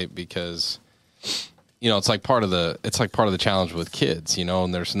thing, right? Because it's like part of the challenge with kids, and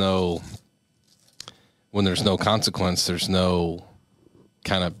when there's no consequence, there's no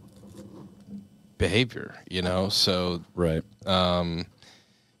kind of behavior, so Right. but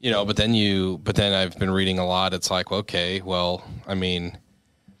then I've been reading a lot. It's like, okay, well, I mean,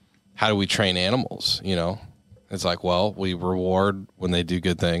 how do we train animals? It's like, well, we reward when they do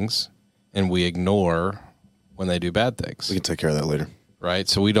good things and we ignore when they do bad things. We can take care of that later. Right.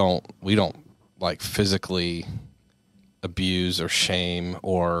 So we don't like physically abuse or shame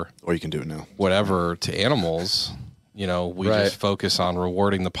or you can do it now. whatever to animals. We Right. just focus on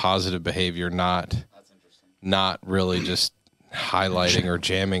rewarding the positive behavior, not really just highlighting or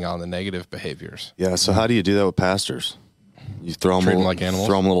jamming on the negative behaviors. Yeah. So how do you do that with pastors? You throw them Treat 'em like animals?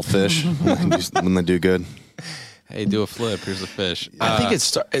 Throw them little fish when they do good. Hey, do a flip. Here's a fish. I think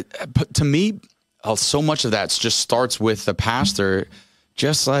but to me, so much of that just starts with the pastor,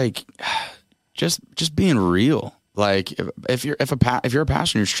 just being real. Like if you're a pastor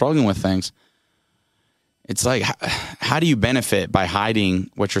and you're struggling with things, it's like, how do you benefit by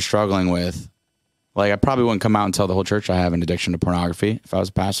hiding what you're struggling with? Like, I probably wouldn't come out and tell the whole church I have an addiction to pornography if I was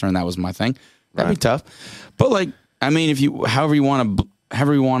a pastor and that was my thing. That'd be tough. But like, I mean, however you want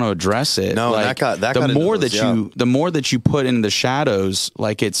to address it. No, like, the more that you put in the shadows,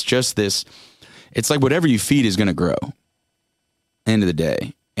 like it's just this. It's like whatever you feed is going to grow. End of the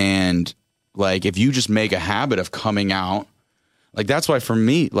day, and like if you just make a habit of coming out, like that's why for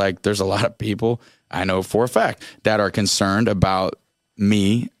me, like there's a lot of people I know for a fact that are concerned about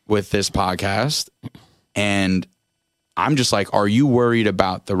me with this podcast, and I'm just like, are you worried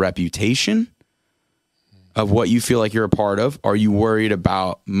about the reputation of what you feel like you're a part of? Are you worried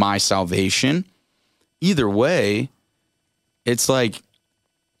about my salvation? Either way, it's like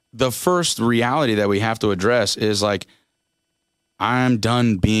the first reality that we have to address is like, I'm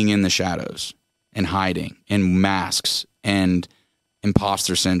done being in the shadows and hiding and masks and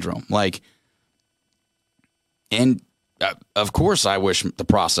imposter syndrome. Like, and of course I wish the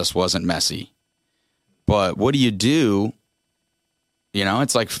process wasn't messy, but what do you do?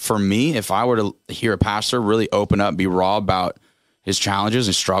 It's like for me, if I were to hear a pastor really open up, be raw about his challenges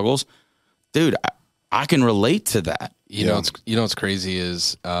and struggles, dude, I can relate to that. What's crazy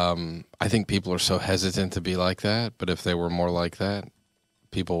is I think people are so hesitant to be like that, but if they were more like that,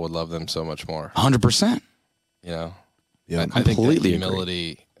 people would love them so much more. 100%. Yeah, I think that completely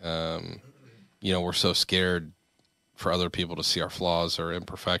humility. We're so scared for other people to see our flaws or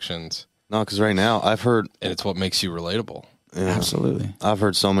imperfections. No, because right now I've heard, and it's what makes you relatable. Yeah, absolutely. I've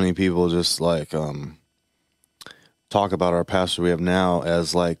heard so many people just like talk about our pastor we have now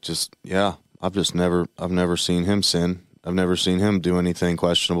as like just I've never seen him sin. I've never seen him do anything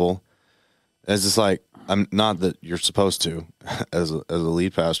questionable. It's just like, I'm not that you're supposed to as a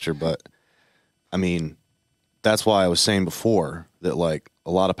lead pastor, but I mean, that's why I was saying before that like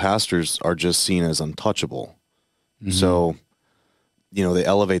a lot of pastors are just seen as untouchable. Mm-hmm. So, they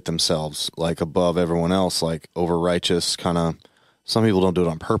elevate themselves like above everyone else, like over righteous kind of. Some people don't do it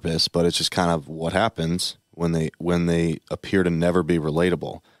on purpose, but it's just kind of what happens when they appear to never be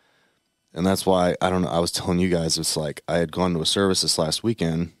relatable. And that's why, I don't know, I was telling you guys, it's like I had gone to a service this last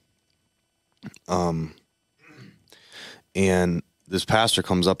weekend, and this pastor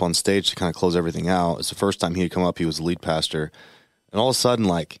comes up on stage to kind of close everything out. It's the first time he had come up. He was the lead pastor. And all of a sudden,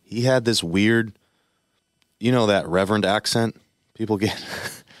 like, he had this weird, that reverend accent people get.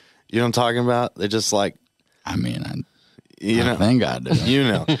 You know what I'm talking about? They're just like, I mean, I think I do. You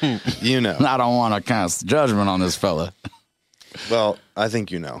know. I don't want to cast judgment on this fella. Well, I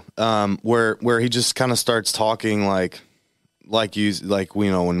think where he just kind of starts talking like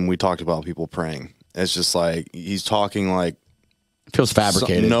when we talked about people praying. It's just like he's talking like feels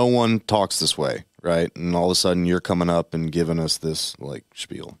fabricated. No one talks this way, right? And all of a sudden you're coming up and giving us this like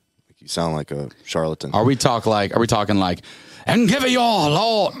spiel. Like you sound like a charlatan. Are we talking like and give it your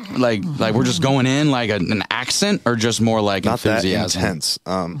Lord? Like we're just going in like an accent, or just more like not enthusiasm? That intense.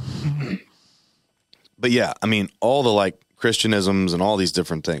 But yeah, I mean all the like Christianisms and all these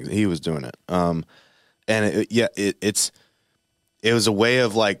different things. He was doing it. And it was a way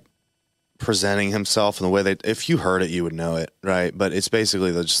of like presenting himself in the way that if you heard it, you would know it. Right. But it's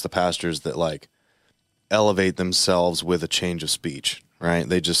basically just the pastors that like elevate themselves with a change of speech. Right.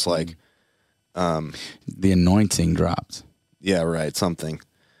 They just like, the anointing dropped. Yeah. Right. Something.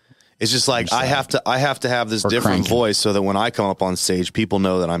 It's just like, I have to have this different voice so that when I come up on stage, people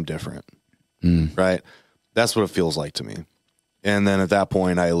know that I'm different. Right. That's what it feels like to me. And then at that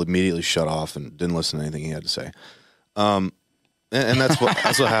point, I immediately shut off and didn't listen to anything he had to say. And that's what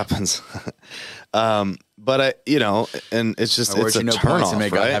happens. But I, and it's just it's a turn off, may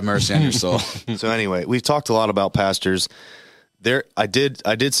right? God have mercy on your soul. So anyway, we've talked a lot about pastors. There, I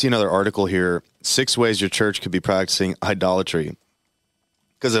did see another article here: 6 ways your church could be practicing idolatry.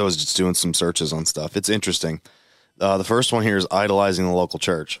 Because I was just doing some searches on stuff. It's interesting. The first one here is idolizing the local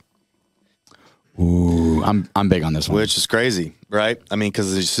church. Ooh, I'm big on this one. Which is crazy, right? I mean,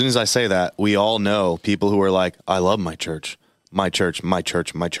 because as soon as I say that, we all know people who are like, I love my church, my church, my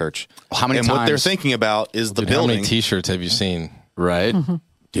church, my church. How many and times? what they're thinking about is the How building. many T-shirts have you seen? Right?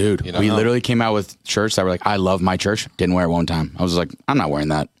 Dude, we literally came out with shirts that were like, I love my church. Didn't wear it one time. I was like, I'm not wearing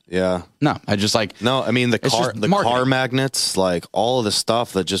that. Yeah. No, I just like. No, I mean, the car magnets, like all of the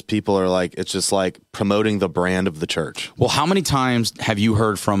stuff that just people are like, it's just like promoting the brand of the church. Well, how many times have you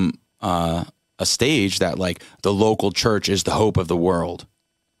heard from a stage that like the local church is the hope of the world?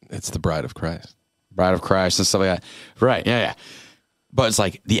 It's the bride of Christ. Bride of Christ and stuff like that. Right. Yeah. But it's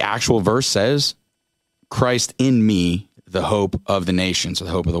like the actual verse says, Christ in me, the hope of the nations, the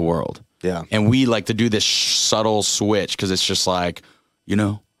hope of the world. Yeah. And we like to do this subtle switch because it's just like,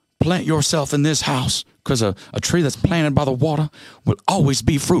 plant yourself in this house because a tree that's planted by the water will always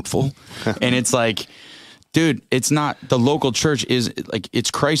be fruitful. And it's like, dude, it's not the local church is like,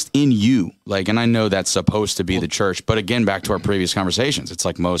 it's Christ in you. Like, and I know that's supposed to be the church, but again, back to our previous conversations, it's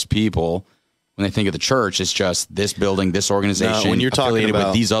like most people, when they think of the church, it's just this building, this organization, when you're affiliated talking about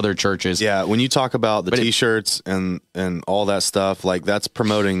with these other churches. Yeah, when you talk about the T-shirts and all that stuff, like that's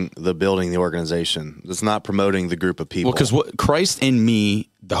promoting the building, the organization. It's not promoting the group of people. Well, because what Christ in me,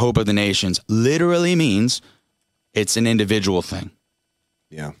 the hope of the nations, literally means it's an individual thing.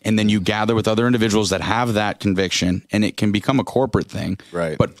 Yeah. And then you gather with other individuals that have that conviction, and it can become a corporate thing.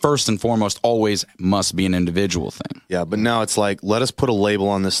 Right. But first and foremost, always must be an individual thing. Yeah, but now it's like, let us put a label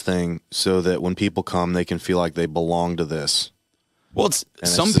on this thing so that when people come, they can feel like they belong to this. Well,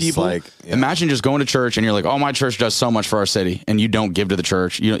 some people imagine just going to church and you're like, oh, my church does so much for our city, and you don't give to the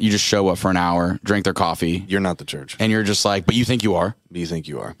church. You just show up for an hour, drink their coffee. You're not the church. And you're just like, but you think you are. You think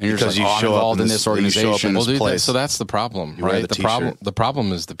you are. And you're just like, I'm involved in this organization. Well, dude, so that's the problem, right? The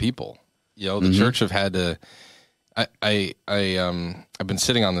problem is the people. The church have had to. I've been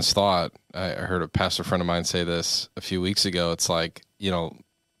sitting on this thought. I heard a pastor friend of mine say this a few weeks ago. It's like,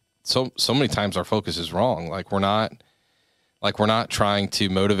 so many times our focus is wrong. Like we're not trying to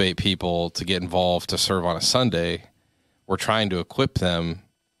motivate people to get involved to serve on a Sunday. We're trying to equip them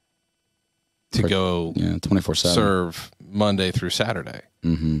to go 24/7 serve Monday through Saturday.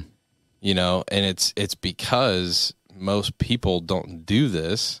 Mm-hmm. And it's because most people don't do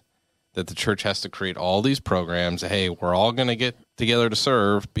this that the church has to create all these programs. Hey, we're all going to get together to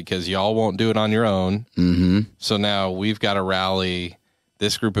serve because y'all won't do it on your own. Mm-hmm. So now we've got to rally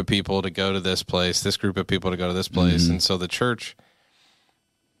this group of people to go to this place, this group of people to go to this place. Mm-hmm. And so the church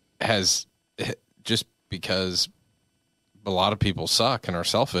has, just because a lot of people suck and are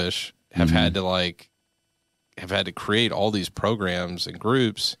selfish, have had to create all these programs and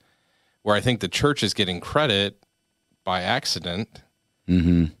groups where I think the church is getting credit by accident.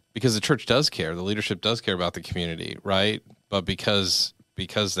 Mm-hmm. Because the church does care, the leadership does care about the community, right? But because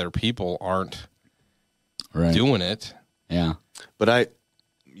their people aren't doing it. Yeah. But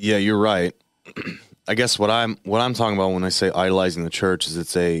you're right. I guess what I'm talking about when I say idolizing the church is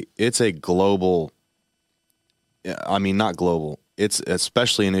it's a global. I mean, not global. It's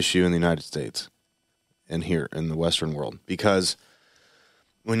especially an issue in the United States and here in the Western world, because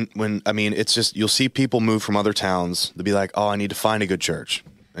when I mean, it's just, you'll see people move from other towns. They'll be like, oh, I need to find a good church.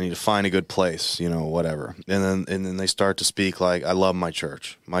 I need to find a good place, whatever. And then they start to speak like, I love my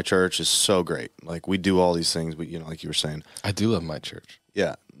church. My church is so great. Like we do all these things, but like you were saying. I do love my church.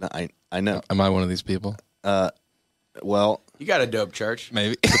 Yeah, I know. Am I one of these people? Well, You got a dope church.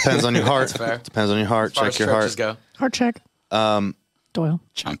 Maybe. depends on your heart. That's fair. Depends on your heart. As far Check as your heart. churches go. Heart check. Doyle.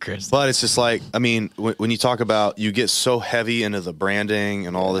 John Chris. But it's just like, I mean, when you talk about, you get so heavy into the branding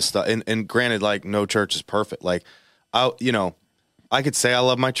and all this stuff. And granted, like no church is perfect. Like, I could say I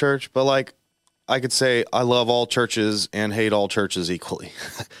love my church, but like I could say I love all churches and hate all churches equally,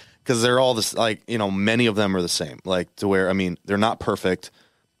 because they're all this, like, many of them are the same, like to where, I mean, they're not perfect.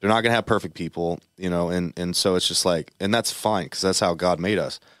 They're not going to have perfect people, and so it's just like, and that's fine because that's how God made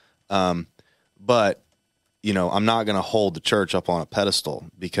us. But, I'm not going to hold the church up on a pedestal,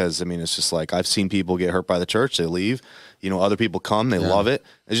 because, I mean, it's just like, I've seen people get hurt by the church. They leave, other people come, they love it.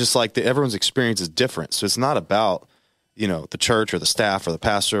 It's just like everyone's experience is different. So it's not about, the church or the staff or the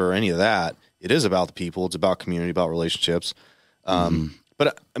pastor or any of that. It is about the people. It's about community, about relationships.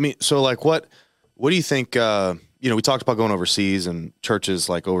 But I mean, so like, what do you think, we talked about going overseas and churches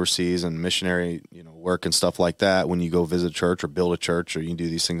like overseas and missionary, work and stuff like that. When you go visit a church or build a church, or you can do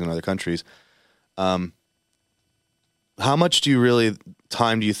these things in other countries. How much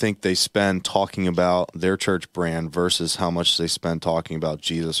time do you think they spend talking about their church brand versus how much they spend talking about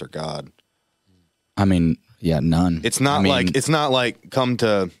Jesus or God? I mean, yeah, none. It's not like come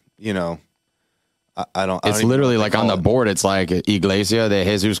to, I don't. It's literally like on the board. It's like Iglesia de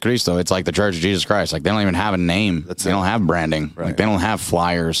Jesus Cristo. It's like the Church of Jesus Christ. Like they don't even have a name. They don't have branding. Right. Like they don't have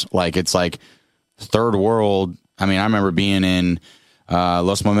flyers. Like it's like third world. I mean, I remember being in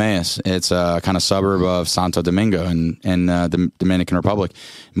Los Momes. It's a kind of suburb of Santo Domingo in the Dominican Republic.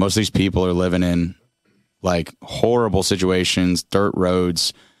 Most of these people are living in like horrible situations, dirt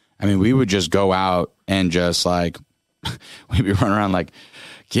roads. I mean, we would just go out and just like we'd be running around like,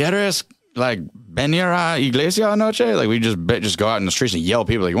 ¿Quieres like venir a iglesia anoche? Like we just go out in the streets and yell at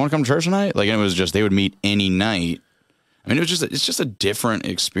people like, you want to come to church tonight? Like, and it was just, they would meet any night. I mean, it's just a different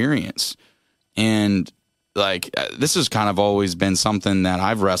experience. And like, this has kind of always been something that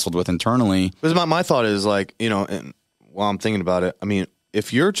I've wrestled with internally. Because my thought is like, and while I'm thinking about it, I mean,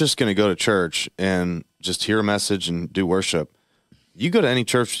 if you're just going to go to church and just hear a message and do worship, you go to any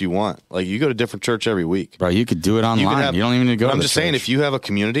church you want. Like you go to a different church every week. Bro, you could do it online. You don't even need to go to I'm the just church. saying, if you have a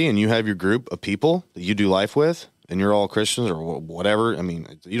community and you have your group of people that you do life with and you're all Christians or whatever, I mean,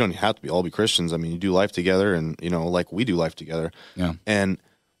 you don't have to all be Christians. I mean, you do life together and, like we do life together. Yeah. And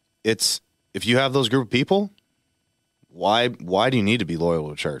if you have those group of people, why do you need to be loyal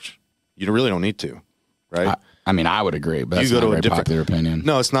to a church? You really don't need to, right? I mean, I would agree, but that's you go not to a very popular opinion.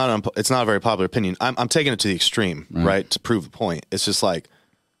 No, it's not. It's not a very popular opinion. I'm taking it to the extreme, right? To prove the point. It's just like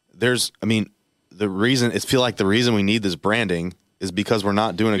the reason we need this branding is because we're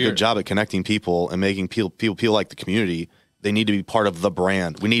not doing a good job at connecting people and making people feel like the community. They need to be part of the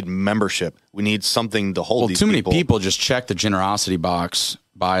brand. We need membership. We need something to hold these people. Too many people just check the generosity box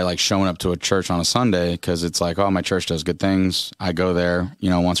by like showing up to a church on a Sunday because it's like, oh, my church does good things. I go there,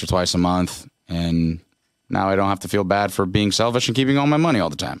 once or twice a month, and now I don't have to feel bad for being selfish and keeping all my money all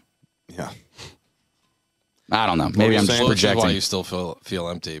the time. Yeah. I don't know. Maybe I'm just projecting. Which is why you still feel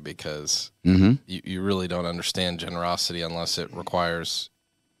empty, because you really don't understand generosity unless it requires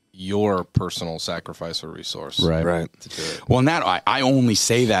your personal sacrifice or resource. Right. To do it. Well, and that I only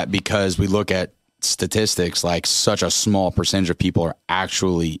say that because we look at statistics, like such a small percentage of people are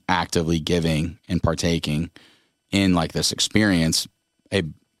actually actively giving and partaking in like this experience.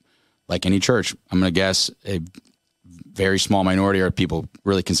 Like any church, I'm going to guess a very small minority are people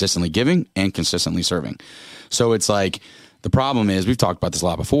really consistently giving and consistently serving. So it's like, the problem is, we've talked about this a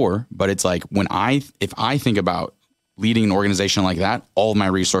lot before, but it's like if I think about leading an organization like that, all of my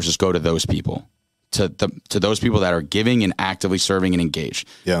resources go to those people, to those people that are giving and actively serving and engaged.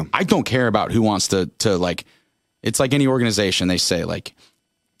 Yeah. I don't care about who wants to like, it's like any organization, they say like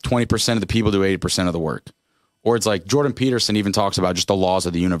 20% of the people do 80% of the work. Or it's like Jordan Peterson even talks about just the laws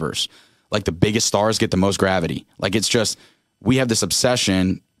of the universe. Like the biggest stars get the most gravity. Like it's just, we have this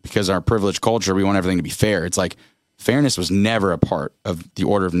obsession because our privileged culture, we want everything to be fair. It's like fairness was never a part of the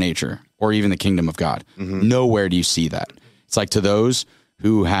order of nature or even the kingdom of God. Mm-hmm. Nowhere do you see that. It's like to those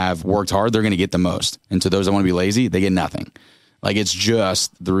who have worked hard, they're going to get the most. And to those that want to be lazy, they get nothing. Like it's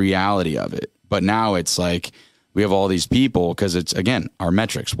just the reality of it. But now it's like we have all these people because it's, again, our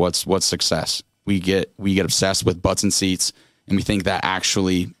metrics. What's success? We get obsessed with butts and seats, and we think that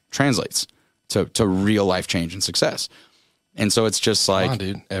actually translates to real life change and success. And so it's just like, come on,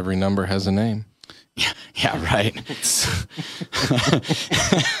 dude, every number has a name. Yeah, right.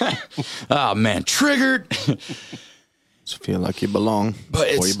 Oh man, triggered. Just feel like you belong,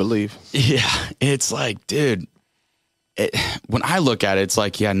 or you believe. Yeah, it's like, dude, when I look at it, it's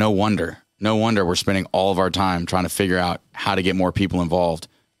like, yeah, no wonder we're spending all of our time trying to figure out how to get more people involved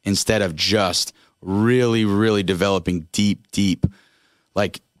instead of just really, really developing deep,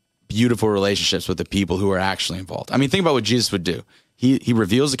 like beautiful relationships with the people who are actually involved. I mean, think about what Jesus would do. He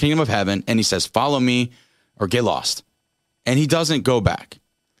reveals the kingdom of heaven and he says, follow me or get lost. And he doesn't go back.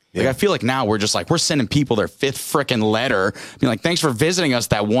 Yeah. Like, I feel like now we're just like, we're sending people their fifth frickin' letter, being like, thanks for visiting us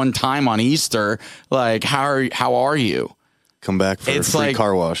that one time on Easter. Like, how are you? Come back for a free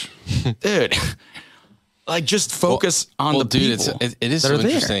car wash. Dude, like just focus on the people. It is so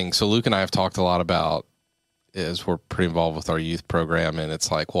interesting. There. So Luke and I have talked a lot about, as we're pretty involved with our youth program, and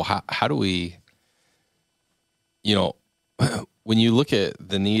it's like, well, how do we, when you look at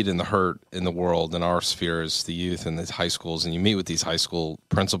the need and the hurt in the world, in our spheres, the youth and the high schools, and you meet with these high school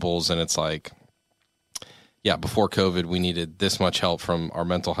principals, and it's like, yeah, before COVID, we needed this much help from our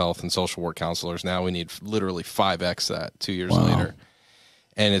mental health and social work counselors. Now we need literally 5x that 2 years later.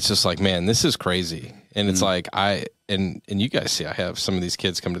 And it's just like, man, this is crazy. And it's like, and you guys see, I have some of these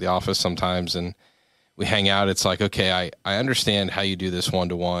kids come to the office sometimes and we hang out. It's like, okay, I understand how you do this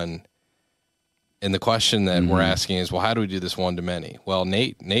one-to-one. And the question that we're asking is, well, how do we do this one-to-many? Well,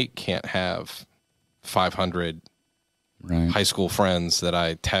 Nate can't have 500 high school friends that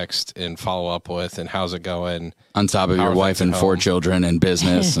I text and follow up with, and how's it going? On top of your wife and 4 children and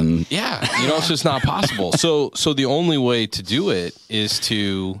business. And yeah, it's just not possible. So the only way to do it is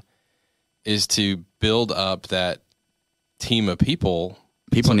to build up that team of people.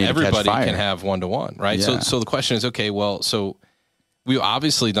 People need to catch everybody fire. can have one-to-one, right? Yeah. So the question is, okay, well, so we've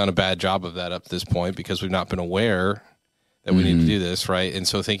obviously done a bad job of that up to this point because we've not been aware that we need to do this, right? And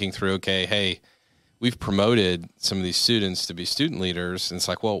so thinking through, okay, hey, we've promoted some of these students to be student leaders, and it's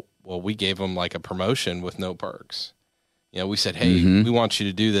like, well, we gave them like a promotion with no perks. We said, hey, we want you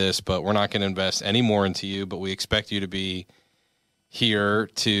to do this, but we're not going to invest any more into you, but we expect you to be here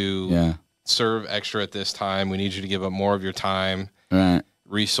to serve extra at this time. We need you to give up more of your time,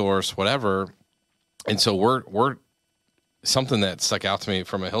 resource, whatever. And so we're something that stuck out to me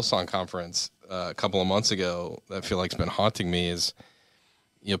from a Hillsong conference a couple of months ago that I feel like has been haunting me is,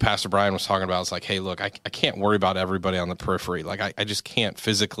 Pastor Brian was talking about, it's like, hey, look, I can't worry about everybody on the periphery. Like, I just can't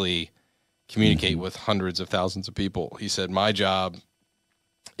physically communicate with hundreds of thousands of people. He said, my job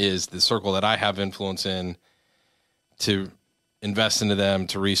is the circle that I have influence in to invest into them,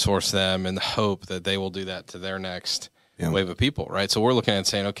 to resource them, in the hope that they will do that to their next wave of people, right? So we're looking at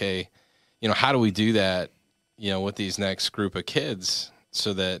saying, okay, how do we do that, with these next group of kids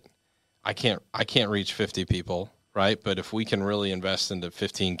so that I can't reach 50 people, right? But if we can really invest into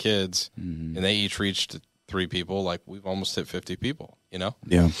 15 kids and they each reached 3 people, like we've almost hit 50 people,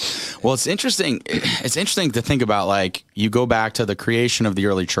 Yeah. Well, it's interesting. It's interesting to think about, like, you go back to the creation of the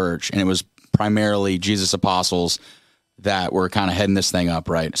early church, and it was primarily Jesus' apostles that were kind of heading this thing up,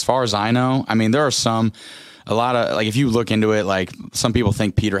 right? As far as I know, I mean, there are a lot of, like, if you look into it, like, some people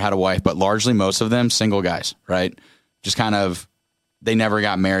think Peter had a wife, but largely most of them single guys, right? Just kind of, they never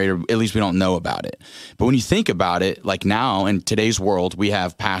got married, or at least we don't know about it. But when you think about it, like, now in today's world, we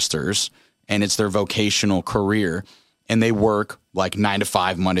have pastors, and it's their vocational career, and they work like 9 to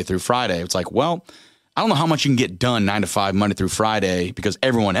 5 Monday through Friday. It's like, well, I don't know how much you can get done 9 to 5 Monday through Friday because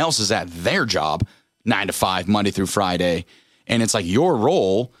everyone else is at their job 9 to 5 Monday through Friday. And it's like, your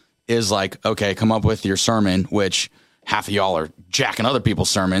role is like, okay, come up with your sermon, which half of y'all are jacking other people's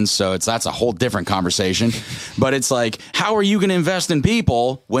sermons. So that's a whole different conversation. But it's like, how are you going to invest in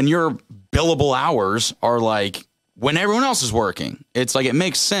people when your billable hours are like when everyone else is working? It's like, it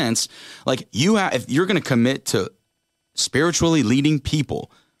makes sense. Like, if you're going to commit to spiritually leading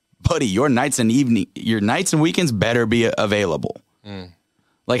people, buddy, your nights and weekends better be available.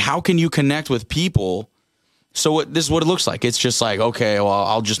 Like, how can you connect with people? So this is what it looks like. It's just like, okay, well,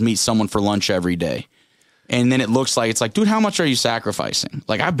 I'll just meet someone for lunch every day. And then it looks like, it's like, dude, how much are you sacrificing?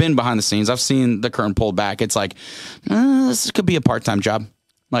 Like, I've been behind the scenes. I've seen the curtain pulled back. It's like, this could be a part-time job,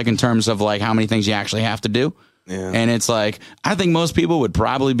 like, in terms of like how many things you actually have to do. Yeah. And it's like, I think most people would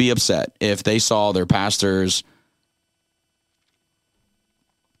probably be upset if they saw their pastors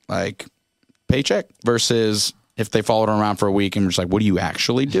like paycheck versus if they followed around for a week and were just like, what do you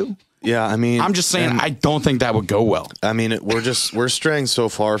actually do? Yeah, I mean, I'm just saying, I don't think that would go well. I mean, we're straying so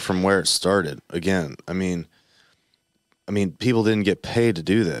far from where it started. Again, I mean, people didn't get paid to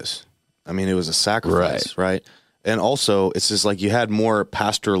do this. I mean, it was a sacrifice, right? And also, it's just like you had more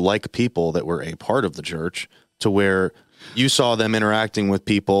pastor-like people that were a part of the church, to where you saw them interacting with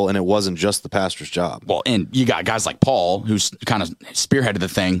people, and it wasn't just the pastor's job. Well, and you got guys like Paul, who's kind of spearheaded the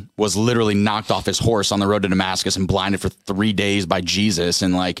thing, was literally knocked off his horse on the road to Damascus and blinded for 3 days by Jesus.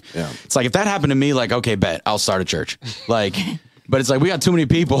 And like, It's like, if that happened to me, like, okay, bet, I'll start a church. Like, but it's like, we got too many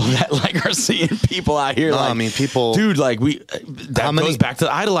people that like are seeing people out here. No, like, I mean, people, dude, like that goes back to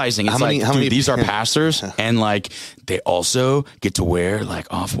idolizing. It's dude, these are pastors, and like, they also get to wear like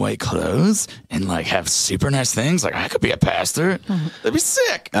off-white clothes and like have super nice things. Like, I could be a pastor. That'd be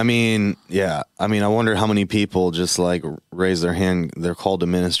sick. I mean, yeah. I mean, I wonder how many people just like raise their hand. They're called to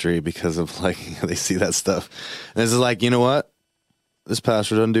ministry because of like, they see that stuff. And it's like, you know what? This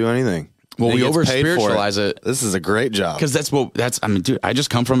pastor doesn't do anything. Well, we over spiritualize it. This is a great job. Because I mean, dude, I just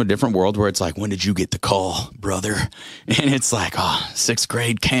come from a different world where it's like, when did you get the call, brother? And it's like, 6th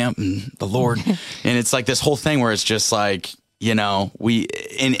grade camp and the Lord. And it's like this whole thing where it's just like,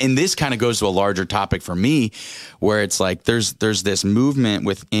 and this kind of goes to a larger topic for me, where it's like, there's this movement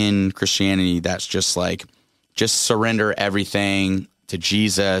within Christianity that's just like, just surrender everything to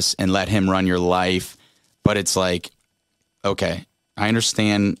Jesus and let him run your life. But it's like, okay, I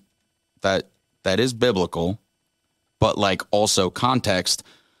understand that is biblical, but like also context.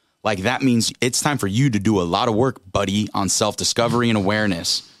 Like that means it's time for you to do a lot of work, buddy, on self-discovery and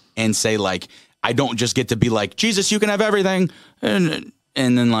awareness, and say like, I don't just get to be like, Jesus, you can have everything. And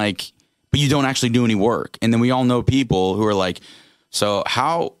then like, but you don't actually do any work. And then we all know people who are like, so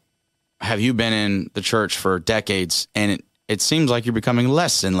how have you been in the church for decades? And it seems like you're becoming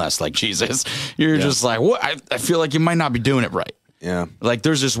less and less like Jesus. You're just like, what? I feel like you might not be doing it right. Yeah. Like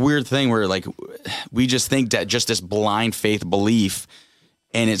there's this weird thing where like, we just think that just this blind faith belief.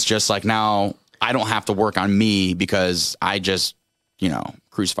 And it's just like, now I don't have to work on me because I just,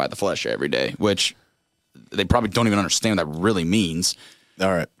 crucify the flesh every day, which they probably don't even understand what that really means. All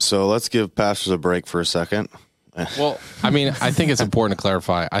right. So let's give pastors a break for a second. Well, I mean, I think it's important to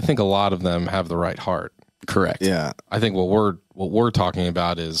clarify. I think a lot of them have the right heart. Correct. Yeah. I think what we're talking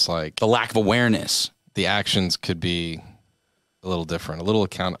about is like The lack of awareness. the actions could be a little different, a little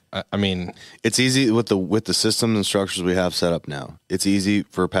I mean, It's easy with the systems and structures we have set up now. It's easy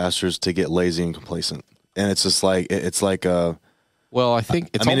for pastors to get lazy and complacent. And it's just like, it's like a, well, I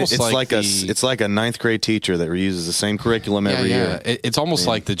think it's almost it's like a ninth grade teacher that reuses the same curriculum every year. It's almost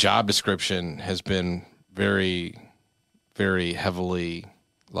like the job description has been very, very heavily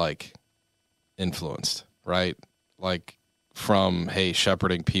like influenced, right? Like from, hey,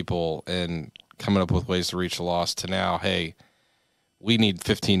 shepherding people and coming up with ways to reach the lost to now, hey, we need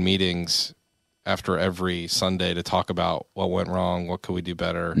 15 meetings after every Sunday to talk about what went wrong, what could we do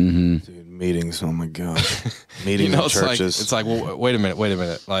better. Dude, meetings, oh my God. Meetings in churches. It's like, well, wait a minute.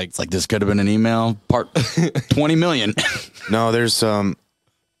 Like, It's like this could have been an email part 20 million. No, there's there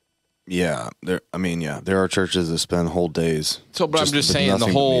are churches that spend whole days. so, but I'm just with saying nothing the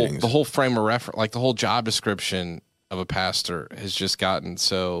but whole meetings. frame of reference, like the whole job description of a pastor has just gotten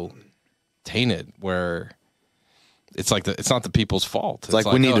so tainted where it's like it's not the people's fault. It's like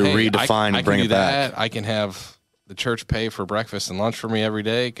we need to redefine I and bring can it do back. that. I can have the church pay for breakfast and lunch for me every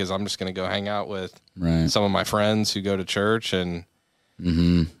day because I'm just going to go hang out with Right. some of my friends who go to church and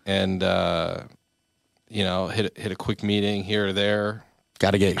hit a quick meeting here or there.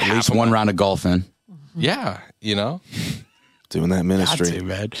 Got to get at least one round of golf in. Yeah, Doing that ministry. Got to,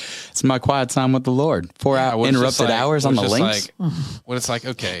 man. It's my quiet time with the Lord. 4 when it's just interrupted like- hours on when the it's links. just like- when it's like,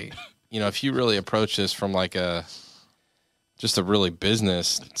 okay, if you really approach this from like just a really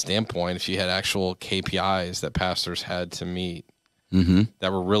business standpoint, if you had actual KPIs that pastors had to meet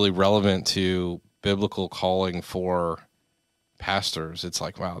that were really relevant to biblical calling for pastors, it's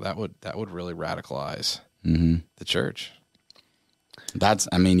like, wow, that would really radicalize the church. That's,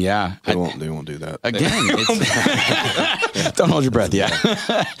 I mean, yeah. They won't do that. Again, it's, don't hold your breath. Yeah.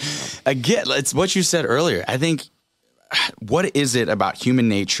 Again, it's what you said earlier. I think, what is it about human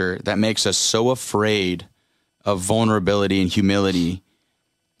nature that makes us so afraid of vulnerability and humility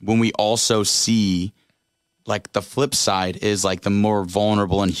when we also see like the flip side is like the more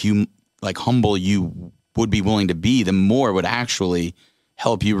vulnerable and humble you would be willing to be, the more it would actually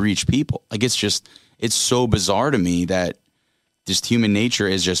help you reach people. Like it's so bizarre to me that just human nature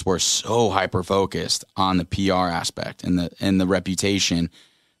is just, we're so hyper focused on the PR aspect and the reputation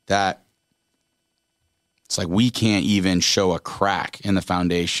that it's like we can't even show a crack in the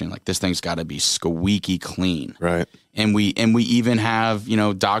foundation. Like this thing's got to be squeaky clean. Right. And we even have,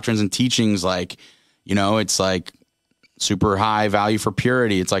 doctrines and teachings like, it's like super high value for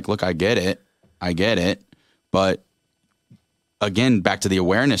purity. It's like, look, I get it. But again, back to the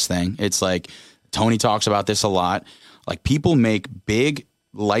awareness thing. It's like Tony talks about this a lot. Like people make big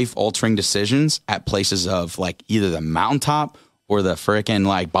life altering decisions at places of like either the mountaintop or the frickin'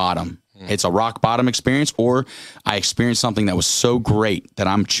 like bottom. It's a rock bottom experience, or I experienced something that was so great that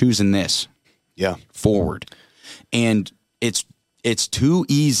I'm choosing this forward. And it's too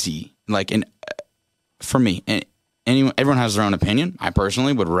easy. Like, and for me, and everyone has their own opinion. I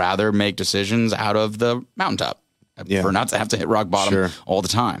personally would rather make decisions out of the mountaintop for not to have to hit rock bottom all the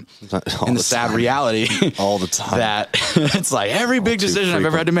time. And the sad reality all the time that it's like every big decision I've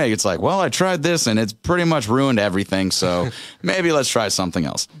ever had to make, it's like, well, I tried this and it's pretty much ruined everything. So maybe let's try something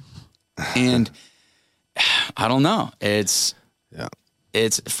else. And I don't know. It's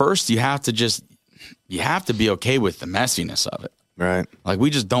first you have to be okay with the messiness of it. Right. Like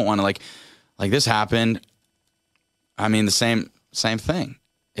we just don't want to like this happened. I mean, the same thing.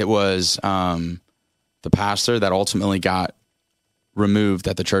 It was the pastor that ultimately got removed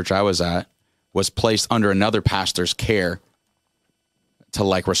at the church I was at was placed under another pastor's care to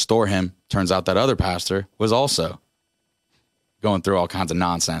like restore him. Turns out that other pastor was also going through all kinds of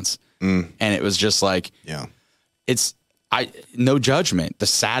nonsense. And it was just like, no judgment. The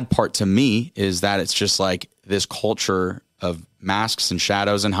sad part to me is that it's just like this culture of masks and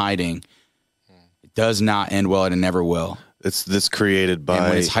shadows and hiding. does not end well, and it never will. It's this created by And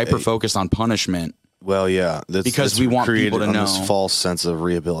when it's hyper focused on punishment, well, yeah, because we want people to know this false sense of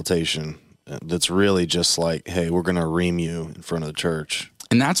rehabilitation. That's really just like, hey, we're gonna ream you in front of the church.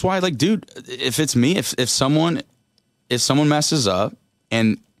 And that's why, like, dude, if it's me, if someone messes up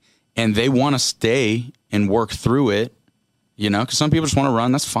and they want to stay and work through it, you know, because some people just want to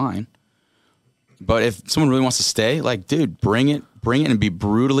run, that's fine. But if someone really wants to stay, like, dude, bring it and be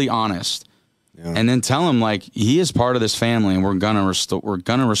brutally honest. Yeah. And then tell him, like, he is part of this family and we're gonna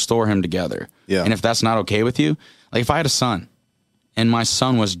restore him together. Yeah. And if that's not okay with you, like, if I had a son and my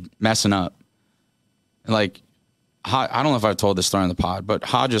son was messing up, like, I don't know if I've told this story on the pod, but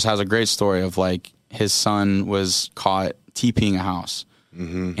Hodges has a great story of, like, his son was caught TPing a house.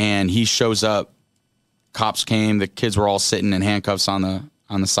 Mm-hmm. And he shows up, cops came, the kids were all sitting in handcuffs on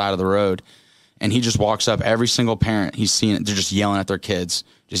the side of the road. And he just walks up, every single parent, he's seen it, they're just yelling at their kids,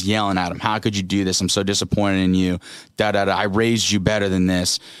 just yelling at him. How could you do this? I'm so disappointed in you. Da-da-da, I raised you better than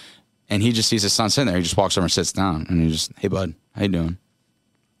this. And he just sees his son sitting there. He just walks over and sits down. And he just, hey, bud, how you doing?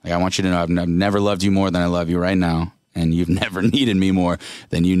 Like, I want you to know I've never loved you more than I love you right now. And you've never needed me more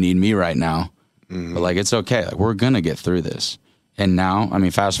than you need me right now. Mm-hmm. But, like, it's okay. Like, we're going to get through this. And now, I mean,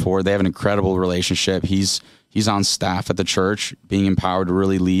 fast forward, they have an incredible relationship. He's on staff at the church, being empowered to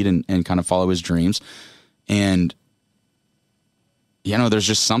really lead and kind of follow his dreams. And, you know, there's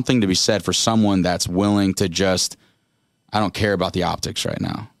just something to be said for someone that's willing to just, I don't care about the optics right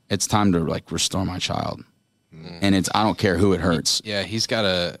now. It's time to, like, restore my child. And I don't care who it hurts. Yeah, he's got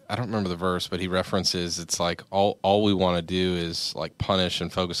I don't remember the verse, but he references, it's like all we want to do is, like, punish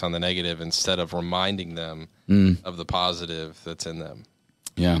and focus on the negative instead of reminding them of the positive that's in them.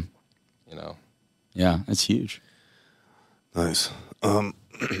 Yeah. You know? Yeah, it's huge. Nice. A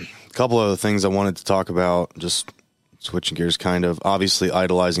couple other things I wanted to talk about, just switching gears kind of. Obviously,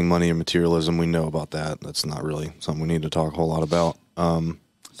 idolizing money and materialism, we know about that. That's not really something we need to talk a whole lot about.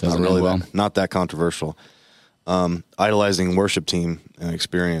 Doesn't really well. Not that controversial. Idolizing worship team and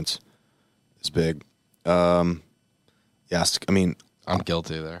experience is big. Yes, I mean, I'm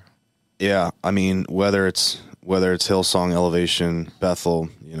guilty there. Yeah, I mean, whether it's Hillsong, Elevation, Bethel,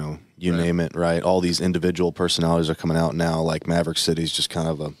 you know, you name it, right? All these individual personalities are coming out now. Like Maverick City's just kind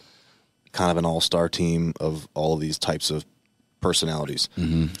of an all-star team of all of these types of personalities.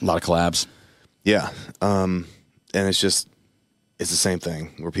 Mm-hmm. A lot of collabs. Yeah, and it's the same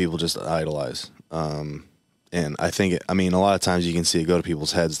thing where people just idolize. And I think, a lot of times you can see it go to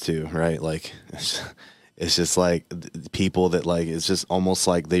people's heads too, right? Like, it's just like people that, like, it's just almost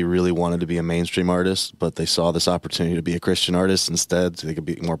like they really wanted to be a mainstream artist, but they saw this opportunity to be a Christian artist instead so they could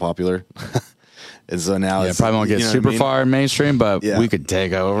be more popular. And so now it's probably won't get super far mainstream, but we could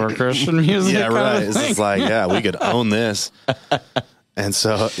take over Christian music. Yeah, right. It's just like, we could own this. And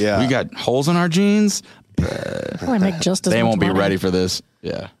so, we got holes in our jeans. Probably make just as they much won't be money. ready for this.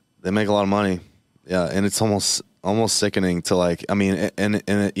 Yeah. They make a lot of money. Yeah, and it's almost sickening to, like, I mean, and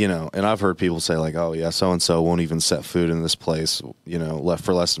you know, and I've heard people say, like, oh yeah, so and so won't even set food in this place, you know, left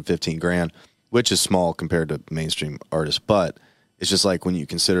for less than $15,000, which is small compared to mainstream artists. But it's just like when you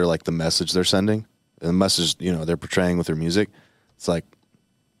consider, like, the message they're sending, and the message, you know, they're portraying with their music, it's like,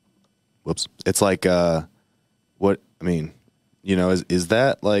 whoops, it's like, what I mean, you know, is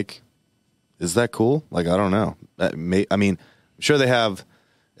that cool? Like, I don't know. I mean, I'm sure they have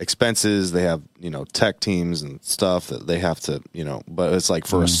expenses, they have, you know, tech teams and stuff that they have to, you know, but it's like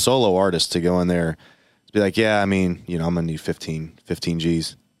for a solo artist to go in there to be like, yeah, I mean, you know, I'm gonna need 15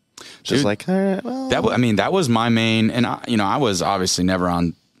 G's. Just Dude, like, all right, well, that was my main, and I was obviously never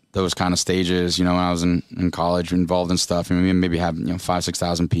on those kind of stages, you know, when I was in college involved in stuff. I mean, we maybe have, you know,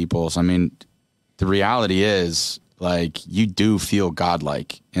 5,000-6,000 people. So I mean, the reality is, like, you do feel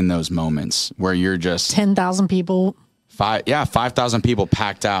godlike in those moments where you're just 10,000 people. 5,000 people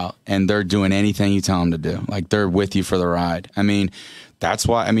packed out, and they're doing anything you tell them to do. Like, they're with you for the ride. I mean, that's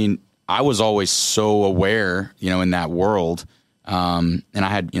why, I mean, I was always so aware, you know, in that world. And I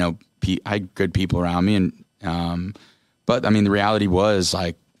had, you know, I had good people around me. And, but I mean, the reality was,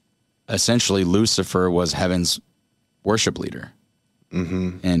 like, essentially Lucifer was heaven's worship leader.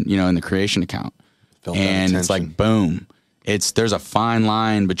 Mm-hmm. And, you know, in the creation account. And it's like, boom, there's a fine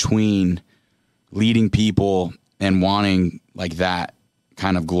line between leading people and wanting, like, that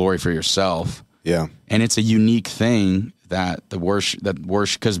kind of glory for yourself. Yeah. And it's a unique thing that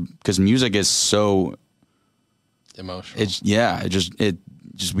because music is so emotional. It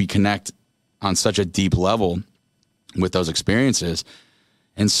just we connect on such a deep level with those experiences.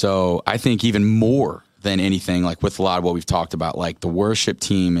 And so I think even more than anything, like with a lot of what we've talked about, like the worship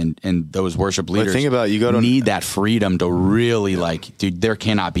team and those worship leaders think about, you go to need that freedom to really like, dude, there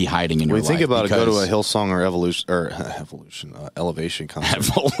cannot be hiding in your life. Think about it, go to a Hillsong or Elevation concert.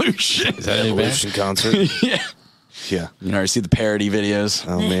 Evolution. Is that Evolution concert? Yeah. Yeah. You know, I see the parody videos.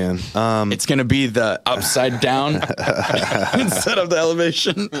 Oh man. It's going to be the upside down instead of the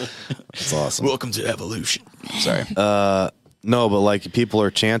elevation. That's awesome. Welcome to evolution. Sorry. No, but like people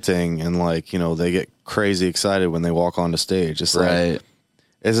are chanting and like, you know, they get crazy excited when they walk onto stage. It's Right. like,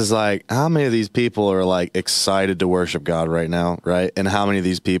 it's just like, how many of these people are like excited to worship God right now, right? And how many of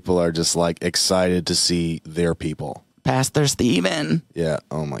these people are just like excited to see their people? Pastor Steven. Yeah.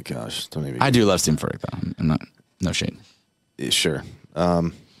 Oh my gosh. Don't even. I do love Steven Furtick, though. I'm not, no shade. Sure.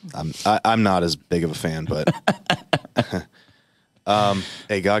 I'm not as big of a fan, but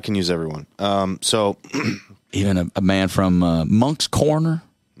hey, God can use everyone. So Even a man from Monk's Corner.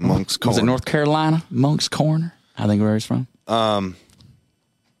 Monk's Corner. Was it North Carolina? Monk's Corner? I think where he's from.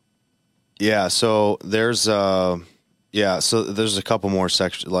 Yeah, so there's a couple more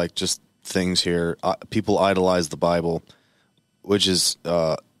sections, like just things here. People idolize the Bible, which is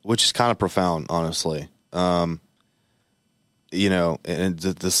kind of profound, honestly. You know, and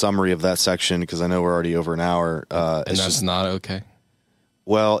the summary of that section, because I know we're already over an hour. And that's just not okay.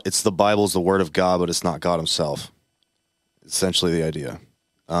 Well, it's the Bible's the word of God, but it's not God himself. Essentially the idea.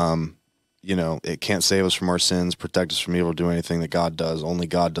 You know, it can't save us from our sins, protect us from evil, do anything that God does. Only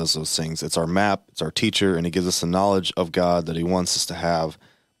God does those things. It's our map, it's our teacher, and he gives us the knowledge of God that he wants us to have,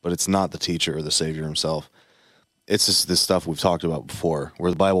 but it's not the teacher or the Savior himself. It's just this stuff we've talked about before,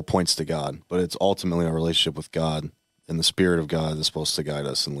 where the Bible points to God, but it's ultimately our relationship with God and the Spirit of God that's supposed to guide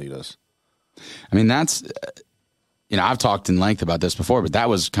us and lead us. I mean, that's, you know, I've talked in length about this before, but that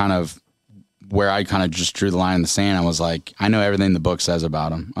was kind of where I kind of just drew the line in the sand. I was like, I know everything the book says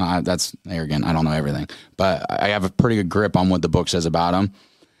about him. That's arrogant. I don't know everything, but I have a pretty good grip on what the book says about him.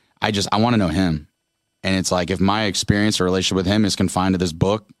 I want to know him. And it's like, if my experience or relationship with him is confined to this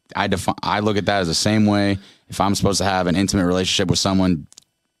book, I look at that as the same way if I'm supposed to have an intimate relationship with someone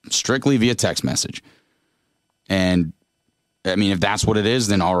strictly via text message. And I mean, if that's what it is,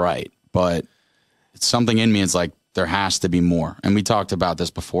 then all right. But it's something in me. It's like, there has to be more. And we talked about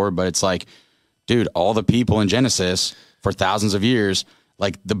this before, but it's like, dude, all the people in Genesis for thousands of years,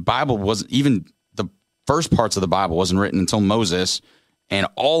 like the Bible wasn't even, the first parts of the Bible wasn't written until Moses, and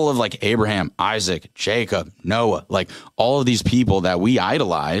all of like Abraham, Isaac, Jacob, Noah, like all of these people that we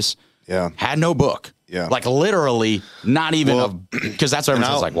idolize had no book. Yeah. Like literally not even because that's what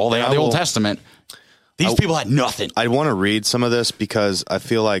everyone's like, well, they have the Old Testament. These people had nothing. I want to read some of this because I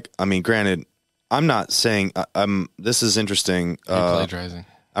feel like, I mean, granted, I'm not saying this is interesting. Plagiarizing.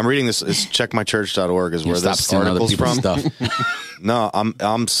 I'm reading this. It's checkmychurch.org is where Stop this stealing other article's people's from. stuff. No,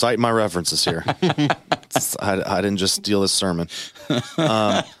 I'm citing my references here. I didn't just steal this sermon.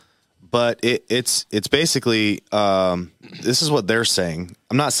 But it's basically this is what they're saying.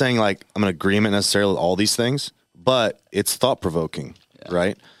 I'm not saying like I'm in agreement necessarily with all these things, but it's thought provoking,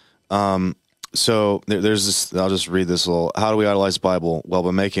 right? So there's this. I'll just read this little. How do we idolize the Bible? Well,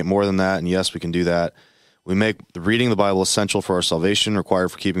 by making it more than that, and yes, we can do that. We make reading the Bible essential for our salvation,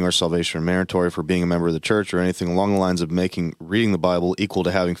 required for keeping our salvation, and mandatory for being a member of the church, or anything along the lines of making reading the Bible equal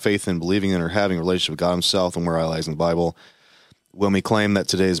to having faith in, believing in, or having a relationship with God himself, and we're idolizing the Bible. When we claim that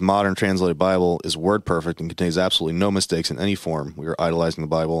today's modern translated Bible is word perfect and contains absolutely no mistakes in any form, we are idolizing the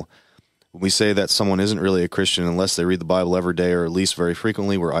Bible. When we say that someone isn't really a Christian unless they read the Bible every day or at least very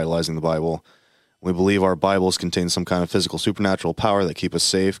frequently, we're idolizing the Bible. We believe our Bibles contain some kind of physical supernatural power that keep us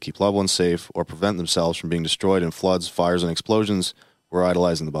safe, keep loved ones safe, or prevent themselves from being destroyed in floods, fires, and explosions. We're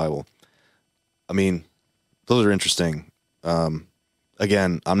idolizing the Bible. I mean, those are interesting.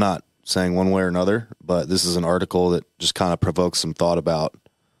 Again, I'm not saying one way or another, but this is an article that just kind of provokes some thought about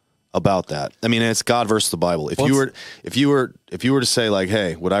that. I mean, it's God versus the Bible. If you were to say like,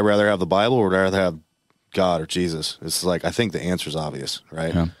 hey, would I rather have the Bible or would I rather have God or Jesus? It's like, I think the answer is obvious,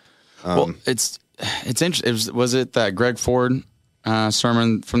 right? Yeah. Well, it's interesting. Was it that Greg Ford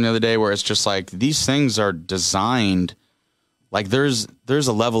sermon from the other day where it's just like these things are designed, like there's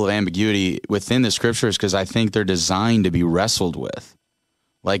a level of ambiguity within the scriptures because I think they're designed to be wrestled with.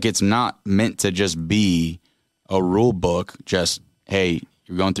 Like it's not meant to just be a rule book. Just, hey,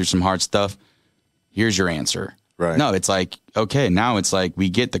 you're going through some hard stuff. Here's your answer. Right. No, it's like, okay, now it's like we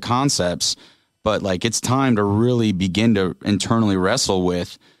get the concepts, but like it's time to really begin to internally wrestle